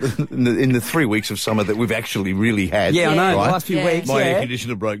 mate, in the 3 weeks of summer that we've actually really had. Yeah, I know, the right? last few weeks, My yeah. air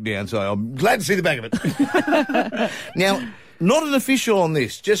conditioner broke down, so I'm glad to see the back of it. Now, not an official on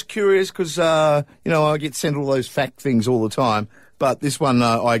this, just curious because, I get sent all those fact things all the time. But this one,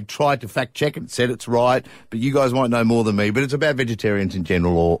 I tried to fact check it, said it's right, but you guys might know more than me. But it's about vegetarians in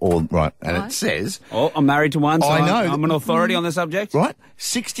general, or right. And it says... Oh, I'm married to one, so I know. I'm an authority on the subject. Right?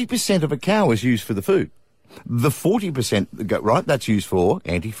 60% of a cow is used for the food. The 40% that go, right, that's used for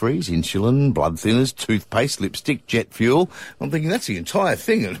antifreeze, insulin, blood thinners, toothpaste, lipstick, jet fuel. I'm thinking that's the entire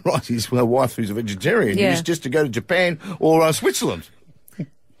thing. And right, his wife, who's a vegetarian, Yeah. used just to go to Japan or Switzerland.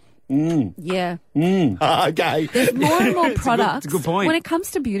 Yeah. Okay. There's more and more products. it's a good point. When it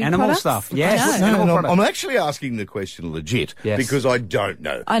comes to beauty Animal products. stuff, I yes. know. No, I'm actually asking the question legit because I don't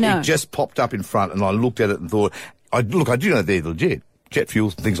know. I know. It just popped up in front and I looked at it and thought, I do know they're legit. Jet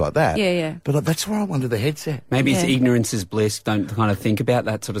fuels and things like that. Yeah, yeah. But that's where I wonder the headset. Maybe it's Yeah. ignorance is bliss. Don't kind of think about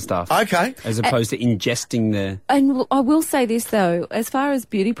that sort of stuff. Okay. As opposed to ingesting the... And I will say this, though, as far as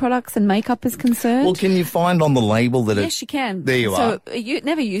beauty products and makeup is concerned... Well, can you find on the label that yes, you can. There you are. So it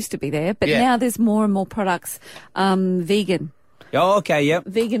never used to be there, but Yeah. now there's more and more products vegan. Oh, okay, yep.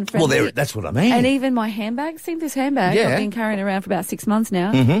 Vegan friendly. Well, that's what I mean. And even my handbag, see this handbag Yeah. I've been carrying around for about 6 months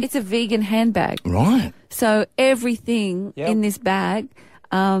now. Mhm. It's a vegan handbag. Right. So everything Yep. in this bag,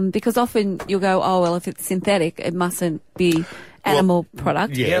 because often you'll go, oh, well, if it's synthetic, it mustn't be animal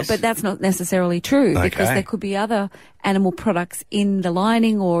product, yes. but that's not necessarily true because Okay. there could be other animal products in the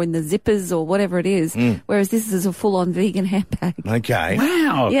lining or in the zippers or whatever it is, whereas this is a full-on vegan handbag. Okay.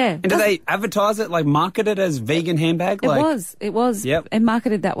 Wow. Yeah. And do they advertise it, like market it as vegan handbag? It was, Yep. and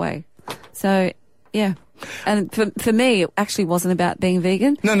marketed that way. So, yeah. And for me, it actually wasn't about being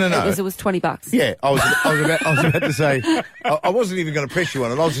vegan. No. It was $20. Yeah, I was about to say, I wasn't even going to press you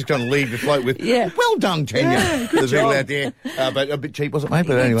on it. I was just going to leave the float with, well done, Tanya. Good There's people job. out there, but a bit cheap, wasn't it, mate?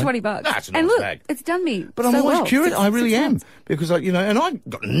 But anyway. $20. That's a and nice look, bag. it's done me. But I'm so always well. curious. I really 6 am. months. Because, and I've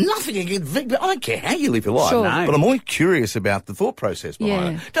got nothing against vegan. I don't care how you live your life. Sure. But I'm always curious about the thought process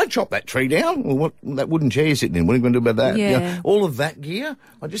behind it. Don't chop that tree down. Or that wooden chair you're sitting in. What are you going to do about that? Yeah. All of that gear.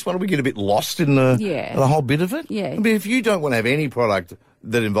 I just wonder we get a bit lost in the whole bit of it. Yeah. I mean, if you don't want to have any product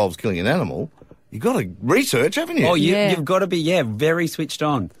that involves killing an animal, you've got to research, haven't you? Oh, you've got to be, very switched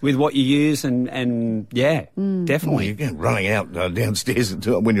on with what you use and definitely. You're running out downstairs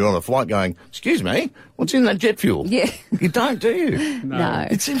when you're on a flight going, excuse me, what's in that jet fuel? Yeah. You don't, do you? No.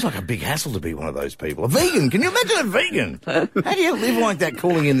 It seems like a big hassle to be one of those people. A vegan, can you imagine a vegan? How do you live like that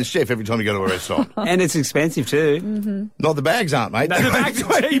calling in the chef every time you go to a restaurant? And it's expensive too. Mm-hmm. Not the bags aren't, mate. No, the bags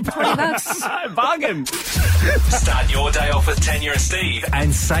are cheap. Bargain. Start your day off with Tanya and Steve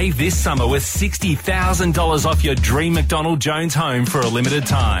and save this summer with $60,000 off your dream McDonald Jones home for a limited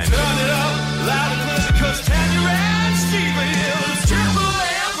time. Turn it up, loud and clear, 'cause Tanya and Steve is Triple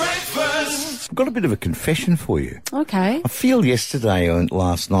M breakfast. I've got a bit of a confession for you. Okay. I feel yesterday and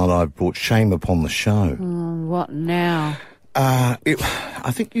last night I brought shame upon the show. What now? I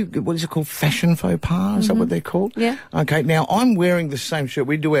think what is it called? Fashion faux pas? Is that what they're called? Yeah. Okay, now I'm wearing the same shirt.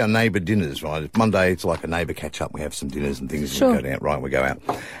 We do our neighbour dinners, right? Monday it's like a neighbour catch up. We have some dinners and things. Sure. And we go down, right? We go out.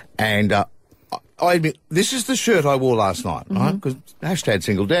 And I admit, this is the shirt I wore last night, right? Because hashtag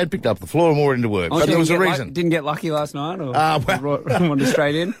single dad, picked up the floor and wore it into work. But there was a reason. Didn't get lucky last night or well, wanted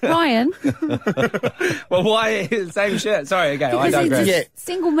straight in? Ryan. Well, why same shirt? Sorry, okay, I Because digress. he's a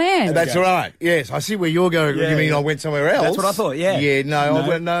single man. That's right. Yes, I see where you're going. Yeah, you mean yeah. I went somewhere else? That's what I thought, yeah. Yeah, no. No. I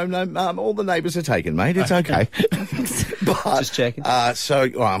went, no. All the neighbours are taken, mate. It's okay. But, Just checking. So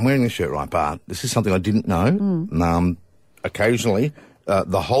I'm wearing this shirt, right? But this is something I didn't know. Occasionally,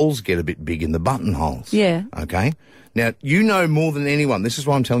 the holes get a bit big in the buttonholes. Yeah. Okay. Now, you know more than anyone. This is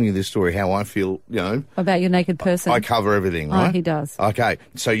why I'm telling you this story, how I feel, About your naked person. I cover everything, right? Oh, he does. Okay.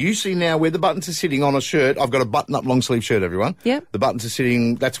 So you see now where the buttons are sitting on a shirt. I've got a button-up long-sleeve shirt, everyone. Yep. The buttons are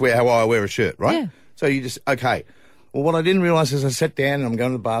sitting, that's how I wear a shirt, right? Yeah. So you just, okay. Well, what I didn't realise is I sat down and I'm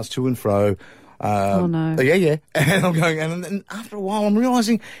going to the bars to and fro. Oh, no. Yeah. And I'm going, and then after a while I'm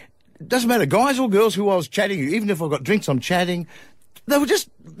realising, it doesn't matter, guys or girls who I was chatting to, even if I've got drinks, I'm chatting. They were just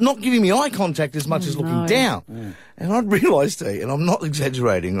not giving me eye contact as much as looking down. And I'd realised, and I'm not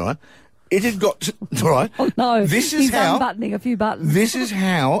exaggerating, right? It had got to, right? Oh, no. This is He's how. unbuttoning a few buttons. This is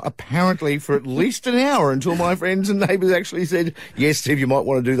how, apparently, for at least an hour, until my friends and neighbours actually said, yes, Steve, you might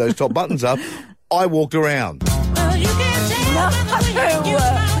want to do those top buttons up, I walked around.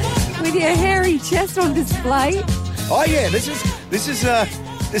 With your hairy chest on display. Oh, yeah, this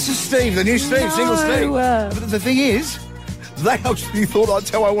is Steve, the new Steve, single Steve. But the thing is, they actually thought that's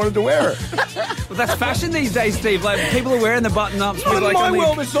how I wanted to wear it. Well, that's fashion these days, Steve. Like, people are wearing the button-ups. Not with, in like, my only-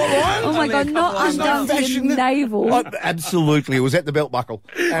 world, it's not right. Oh, my God, not undone to your navel. Absolutely, it was at the belt buckle.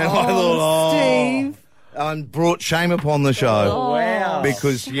 And I thought, Steve. I brought shame upon the show. Oh, wow.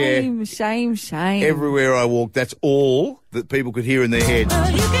 Because, Shame. everywhere I walked, that's all that people could hear in their head.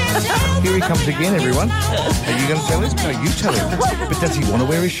 Here he comes again, everyone. Are you going to tell him? No, you tell him. But does he want to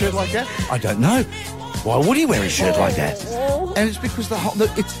wear his shirt like that? I don't know. Why would he wear his shirt like that? And it's because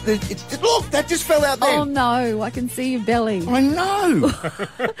look, that just fell out there. Oh, no, I can see your belly. I know.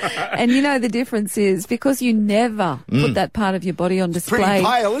 And you know the difference is because you never put that part of your body on display. pretty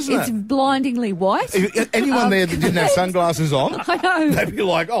pale, isn't it's it? blindingly white. Anyone there that didn't have sunglasses on, I know. they'd be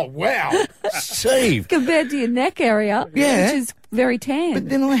like, oh, wow, Steve. Compared to your neck area, Yeah. which is very tan. But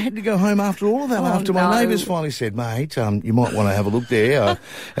then I had to go home after all of that, after my neighbours finally said, mate, you might want to have a look there.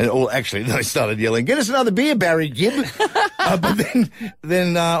 Actually, they started yelling, get us another beer, Barry Gibb. But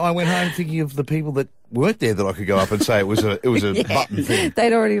then I went home thinking of the people that weren't there that I could go up and say it was a button thing.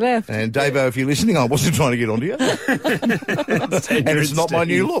 They'd already left. And Davo, if you're listening, I wasn't trying to get onto you. And it's not my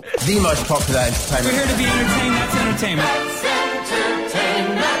new look. The most popular entertainment. We're here to be entertained. That's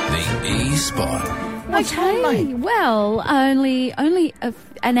entertainment. The E-Spot. Okay, well, only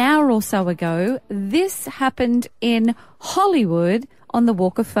an hour or so ago, this happened in Hollywood on the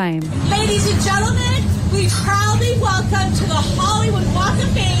Walk of Fame. Ladies and gentlemen, we proudly welcome to the Hollywood Walk of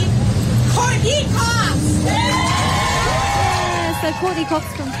Fame, Courtney Cox. So Courtney Cox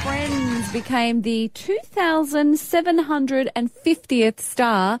from Friends became the 2,750th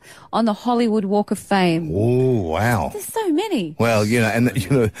star on the Hollywood Walk of Fame. Oh, wow. There's so many. Well, and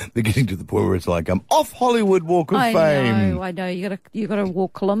they're getting to the point where it's like, off Hollywood Walk of Fame. I know. You got to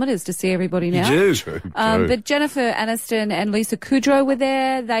walk kilometres to see everybody now. You do. True. But Jennifer Aniston and Lisa Kudrow were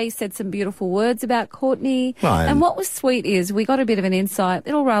there. They said some beautiful words about Courtney. Right. And what was sweet is we got a bit of an insight.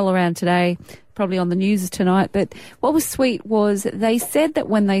 It'll roll around today, probably on the news tonight. But what was sweet was they said that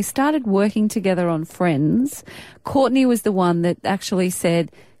when they started working together on Friends, Courtney was the one that actually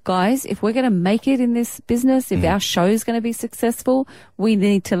said, guys, if we're going to make it in this business, if our show's going to be successful, we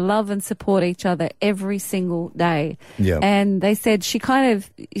need to love and support each other every single day. Yeah. And they said she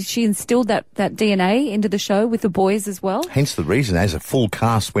instilled that DNA into the show with the boys as well. Hence the reason, as a full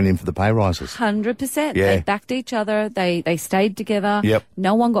cast went in for the pay rises. 100%. Yeah. They backed each other. They stayed together. Yep.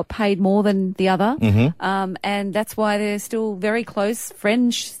 No one got paid more than the other. Mm-hmm. And that's why they're still very close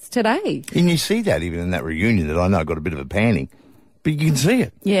friends today. And you see that even in that reunion that I know got a bit of a panning. But you can see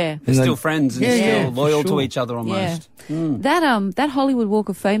it. Yeah. They're still friends and still loyal sure. to each other almost. Yeah. That Hollywood Walk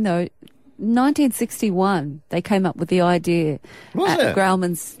of Fame, though, 1961, they came up with the idea at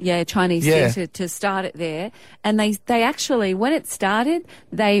Grauman's Chinese Theatre to start it there. And they actually, when it started,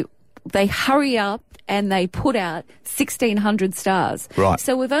 they hurry up and they put out 1,600 stars. Right.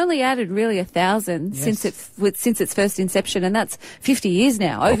 So we've only added really 1,000 since its first inception, and that's 50 years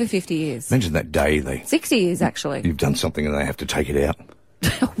now, over 50 years. Mention that day 60 years, actually. You've done something and they have to take it out.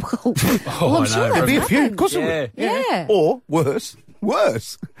 Well, I'm sure There'd be a that's few. happened. Of course there would. Yeah. Or worse.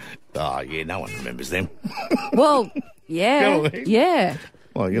 Oh, yeah, no one remembers them. Well, yeah. You know what I mean? Yeah.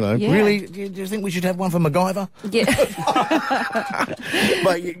 Well, Yeah. really, do you think we should have one for MacGyver? Yeah.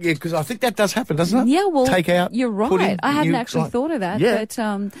 But, because I think that does happen, doesn't it? Yeah, well, Take out, you're put in, right. I hadn't actually thought of that. Yeah. But,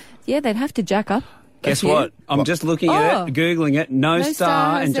 they'd have to jack up. Guess what? I'm just looking at it, Googling it. No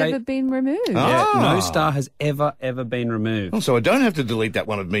star has and ever been removed. Yeah, no star has ever been removed. Oh, so I don't have to delete that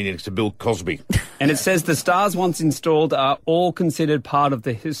one of me next to Bill Cosby. And it says the stars once installed are all considered part of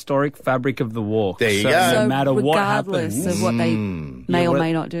the historic fabric of the walk. There you go. No matter what regardless happens. of what they may or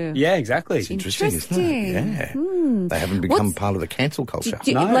may not do. Yeah, exactly. It's interesting, isn't it? Yeah. They haven't become part of the cancel culture.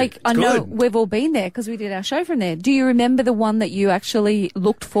 I know we've all been there because we did our show from there. Do you remember the one that you actually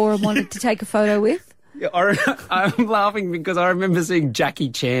looked for and wanted to take a photo with? Yeah, I'm laughing because I remember seeing Jackie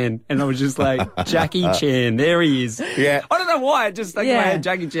Chan and I was just like, Jackie Chan, there he is. Yeah. I don't know why, I just stuck in my head,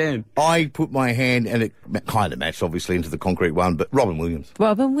 Jackie Chan. I put my hand, and it kind of matched, obviously, into the concrete one, but Robin Williams.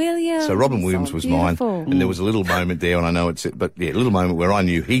 Robin Williams. So Robin Williams was beautiful. mine, and there was a little moment there, and I know it's it, but a little moment where I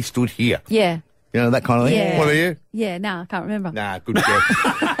knew he stood here. Yeah. You know, that kind of thing? Yeah. What about you? Yeah, I can't remember. Nah, good guess.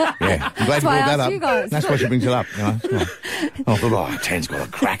 Yeah, I'm glad you brought that up. You guys. That's why she brings it up. You know? I thought, Tan's got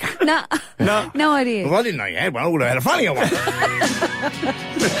a cracker. No idea. Well, I didn't know you had one. I would have had a funnier one.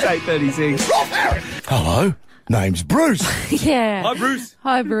 It's 8:36. Hello. Name's Bruce. Yeah. Hi, Bruce.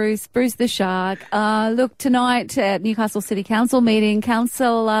 Hi, Bruce. Bruce the Shark. Look, tonight at Newcastle City Council meeting,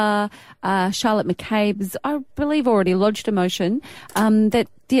 Councillor Charlotte McCabe's, I believe, already lodged a motion that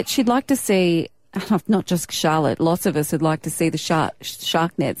she'd like to see, not just Charlotte, lots of us would like to see the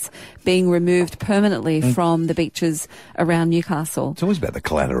shark nets being removed permanently from the beaches around Newcastle. It's always about the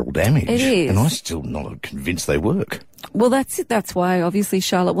collateral damage. It is. And I'm still not convinced they work. Well, that's it. That's why, obviously,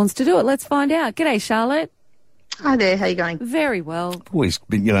 Charlotte wants to do it. Let's find out. G'day, Charlotte. Hi there, how you going? Very well. Always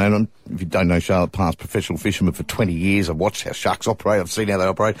been, and if you don't know Charlotte, past professional fisherman for 20 years. I've watched how sharks operate. I've seen how they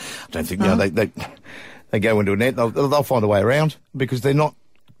operate. I don't think, they go into a net. They'll find a way around because they're not,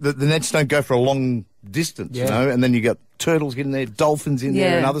 the nets don't go for a long distance, and then you got turtles getting there, dolphins in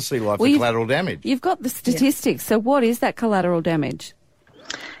there, and other sea life for collateral damage. You've got the statistics. So what is that collateral damage?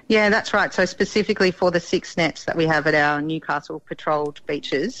 Yeah, that's right. So specifically for the 6 nets that we have at our Newcastle patrolled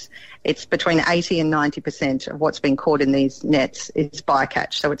beaches, it's between 80 and 90% of what's been caught in these nets is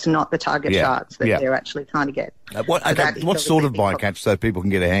bycatch. So it's not the target sharks that they're actually trying to get. What sort of bycatch so people can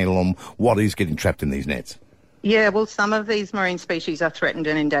get a handle on what is getting trapped in these nets? Yeah, well, some of these marine species are threatened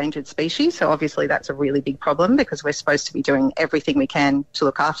and endangered species, so obviously that's a really big problem because we're supposed to be doing everything we can to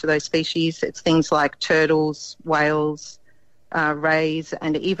look after those species. It's things like turtles, whales, rays,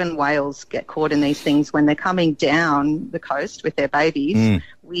 and even whales get caught in these things when they're coming down the coast with their babies.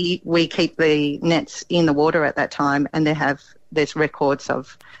 We keep the nets in the water at that time, and there's records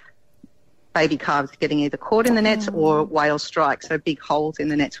of baby calves getting either caught in the nets or whale strikes, so big holes in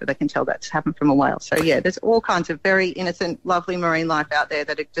the nets where they can tell that's happened from a whale. So, yeah, there's all kinds of very innocent, lovely marine life out there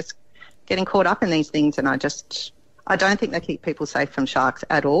that are just getting caught up in these things, and I don't think they keep people safe from sharks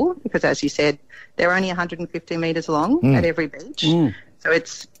at all because, as you said, they're only 150 metres long at every beach. So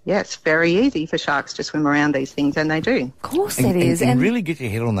it's it's very easy for sharks to swim around these things, and they do. Of course And, it is. and really get your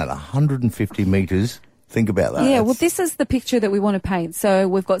head on that 150 metres. Think about that. Yeah, well, this is the picture that we want to paint. So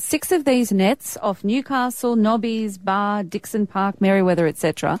we've got 6 of these nets off Newcastle, Nobbies, Bar, Dixon Park, Merriweather,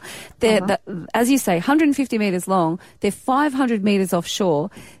 etc. They're, as you say, 150 metres long. They're 500 metres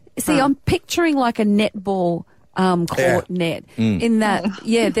offshore. See, I'm picturing like a netball court net in that,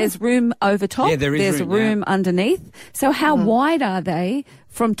 there's room over top. Yeah, there is there's room underneath. So how wide are they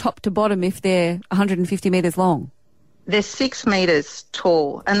from top to bottom if they're 150 metres long? They're 6 metres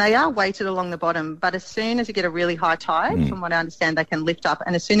tall, and they are weighted along the bottom, but as soon as you get a really high tide, from what I understand, they can lift up,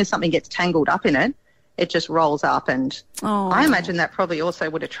 and as soon as something gets tangled up in it, it just rolls up, and I imagine that probably also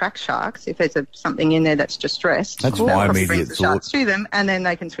would attract sharks if there's something in there that's distressed. That's that my probably immediate brings the sharks thought. to them, and then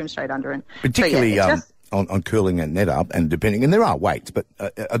they can swim straight under it. Particularly So, yeah, on curling a net up, and depending, and there are weights, but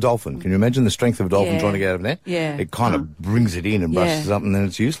a dolphin, can you imagine the strength of a dolphin trying to get out of a net? Yeah. It kind of brings it in and busts it up, and then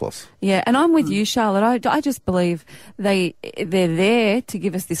it's useless. Yeah, and I'm with you, Charlotte. I just believe they're there to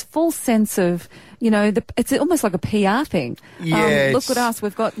give us this full sense of, it's almost like a PR thing. Yeah, look at us,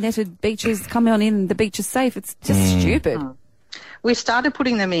 we've got netted beaches, come on in, the beach is safe. It's just stupid. We started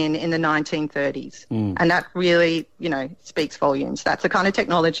putting them in the 1930s, and that really, speaks volumes. That's the kind of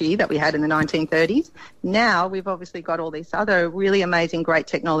technology that we had in the 1930s. Now we've obviously got all this other really amazing, great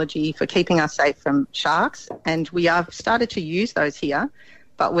technology for keeping us safe from sharks, and we have started to use those here,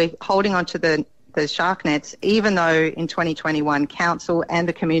 but we're holding on to the shark nets, even though in 2021 Council and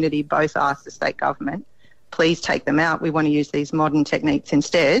the community both asked the state government, please take them out. We want to use these modern techniques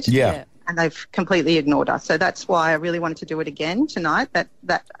instead. Yeah. And they've completely ignored us. So that's why I really wanted to do it again tonight. That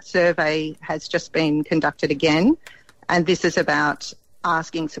survey has just been conducted again, and this is about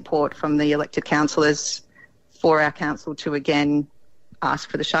asking support from the elected councillors for our council to again ask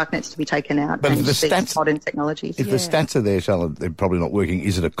for the shark nets to be taken out But and if the seek stats- modern technologies. If the stats are there, Charlotte, they're probably not working.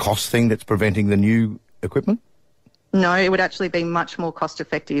 Is it a cost thing that's preventing the new equipment? No, it would actually be much more cost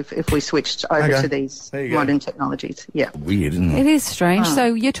effective if we switched over to these modern technologies. Yeah. Weird, isn't It is strange.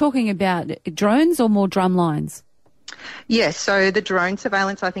 So you're talking about drones or more drum lines? Yes, so the drone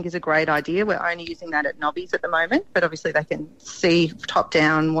surveillance I think is a great idea. We're only using that at Nobbies at the moment, but obviously they can see top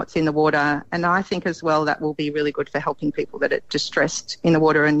down what's in the water, and I think as well that will be really good for helping people that are distressed in the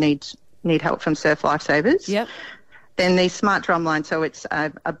water and need help from surf lifesavers. Yep. Then the smart drum line, so it's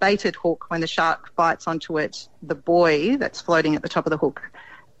a baited hook. When the shark bites onto it, the buoy that's floating at the top of the hook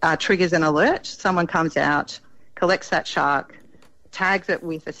triggers an alert. Someone comes out, collects that shark, tags it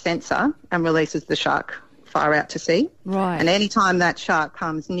with a sensor and releases the shark far out to sea. Right. And any time that shark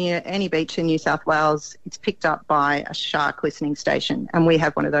comes near any beach in New South Wales, it's picked up by a shark listening station. And we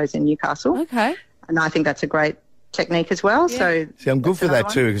have one of those in Newcastle. Okay. And I think that's a great technique as well. Yeah. So See, I'm good that's for another that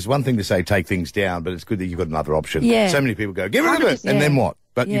one. too, because one thing to say take things down, but it's good that you've got another option. Yeah. So many people go, get rid of it, 100%. and then what?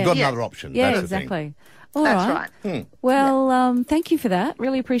 But Yeah. you've got Yeah. another option. Yeah, That's the thing. exactly. All That's right. Well, thank you for that.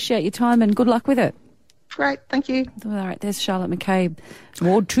 Really appreciate your time and good luck with it. Great, thank you. All right, there's Charlotte McCabe,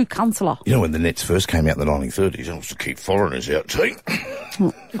 Ward 2 councillor. You know, when the nets first came out in the 1930s, it was to keep foreigners out, see?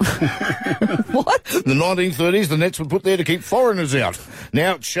 What? In the 1930s, the nets were put there to keep foreigners out.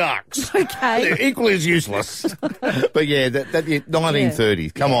 Now it's sharks. Okay. They're equally as useless. But yeah, that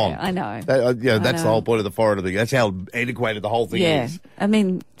 1930s, come on. I know. That's the know. whole point of the foreigner thing. That's how antiquated the whole thing Yeah. is. I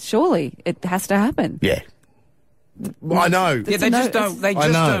mean, surely it has to happen. Yeah. I know. Yeah, they just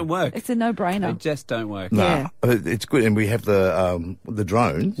don't work. It's a no-brainer. They just don't work. Nah, it's good, and we have the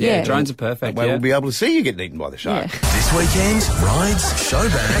drones. Yeah, drones are perfect. That way we'll be able to see you getting eaten by the shark. This weekend, rides, show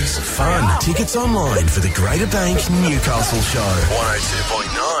bags, fun. Tickets online for the Greater Bank Newcastle Show.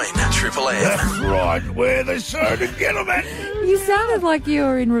 102.9 Triple M. That's right, where the show to get them at. You sounded like you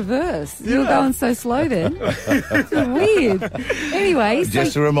were in reverse. You were going so slow then. It's weird. Anyway,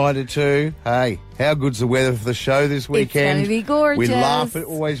 Just a reminder too, hey, how good's the weather for the show this weekend? gonna be gorgeous. We laugh, it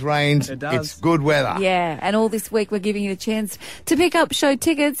always rains. It does. It's good weather. yeah, and all this week we're giving you a chance to pick up show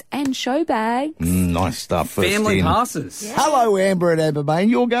tickets and show bags. Nice stuff. First Family in. passes. Hello, Amber at Abermain.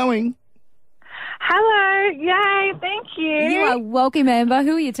 You're going. Hello, yay, thank you. You are welcome, Amber.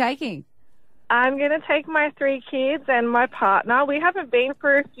 Who are you taking? I'm going to take my 3 kids and my partner. We haven't been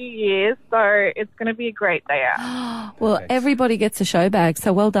for a few years, so it's going to be a great day out. Well, everybody gets a show bag,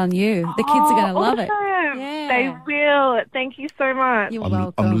 so well done you. The kids are going to love it. Awesome. Yeah. They will. Thank you so much. You're I'm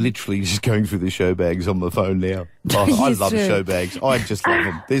welcome. literally just going through the show bags on my phone now. Oh, I Yes, love too. show bags. I just love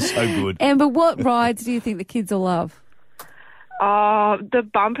them. They're so good. Amber, what rides do you think the kids will love? The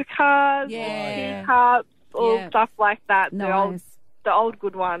bumper cars, Yeah. ski cups, all Yeah. stuff like that. Nice. The old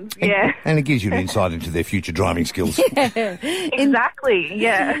good ones, yeah. And it gives you an insight into their future driving skills. Exactly,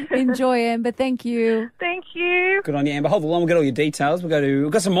 yeah. Enjoy, Amber. Thank you. Thank you. Good on you, Amber. Hold on, we'll get all your details.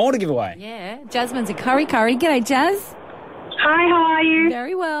 We've got some more to give away. Yeah. Jasmine's a curry. G'day, Jazz. Hi, how are you?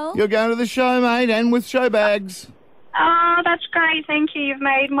 Very well. You're going to the show, mate, and with show bags. Oh, that's great. Thank you. You've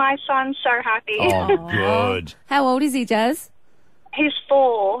made my son so happy. Oh, good. How old is he, Jazz? He's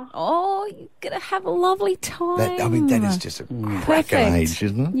 4. Oh, you're going to have a lovely time. That is just a cracking age,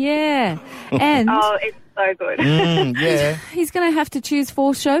 isn't it? Yeah. And Oh, it's so good. Yeah. he's going to have to choose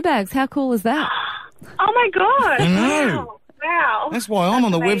 4 show bags. How cool is that? Oh, my God. I know. Wow. That's why I'm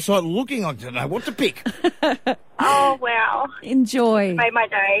on the amazing. website looking. I don't know what to pick. Oh, wow. Enjoy. Made my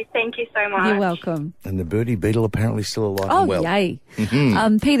day. Thank you so much. You're welcome. And the birdie beetle apparently still alive Oh, and well. yay.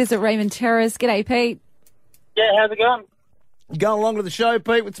 Mhm. Peter's at Raymond Terrace. G'day, Pete. Yeah, how's it going? Go along to the show,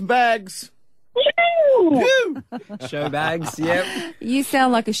 Pete, with some bags. Show bags, yep. You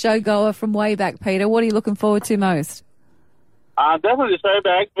sound like a show goer from way back, Peter. What are you looking forward to most? Definitely the show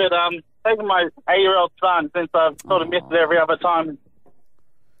bag, but taking my 8-year-old son since I've sort of missed it every other time.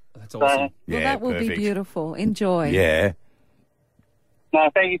 That's awesome. Well, that will be beautiful. Enjoy. Yeah. No,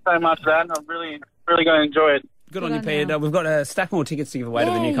 thank you so much for that. I'm really going to enjoy it. Good on you, Peter. We've got a stack more tickets to give away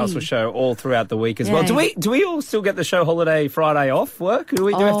to the Yay. Newcastle show all throughout the week as well. Yay. Do we all still get the show holiday Friday off work? Do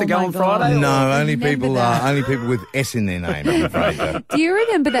we have to go on Friday? No, or- only people with S in their name, I'm afraid. though. Do you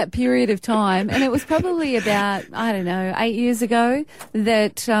remember that period of time? And it was probably about, 8 years ago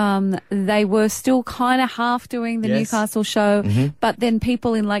that they were still kind of half doing the Yes. Newcastle show, Mhm. but then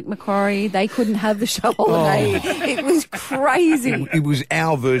people in Lake Macquarie, they couldn't have the show holiday. It was crazy. It was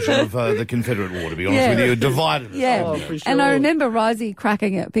our version of the Confederate War, to be honest Yeah. with you. It divided us. Yeah, and I remember Risey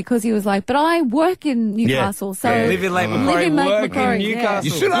cracking it because he was like, "But I work in Newcastle, so Live in Lake Macquarie, live in Lake work in Macquarie." Newcastle. You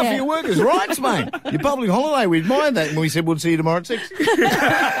stood up for your workers' rights, mate. Your public holiday, we admired that when we said we'll see you tomorrow at 6.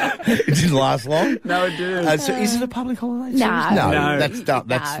 It didn't last long. No, it didn't. So is it a public holiday? No. No,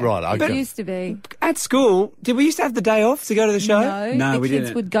 that's right. It Okay. used to be. At school, did we used to have the day off to go to the show? No, we the kids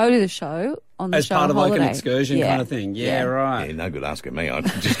didn't. would go to the show on the As show part of like an holiday. excursion Yeah. kind of thing. Yeah, right. Yeah, no good asking me. I'd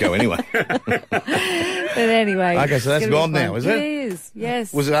just go anyway. But anyway, Okay, so that's it's gonna be gone now, fun. is it? It is.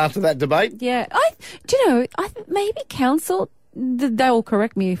 Yes. Was it after that debate? Yeah. I maybe council. They'll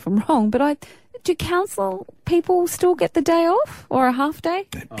correct me if I'm wrong, but do council people still get the day off or a half day?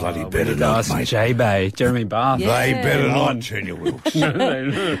 Bloody better not, mate. J-Bay, Jeremy Bath. Yeah. They better Come not, on. Tanya Wilkes.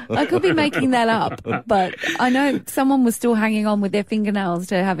 I could be making that up, but I know someone was still hanging on with their fingernails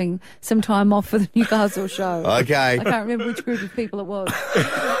to having some time off for the Newcastle show. Okay. I can't remember which group of people it was.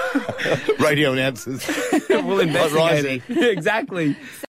 Radio announcers. We'll investigate Rising. it. Exactly.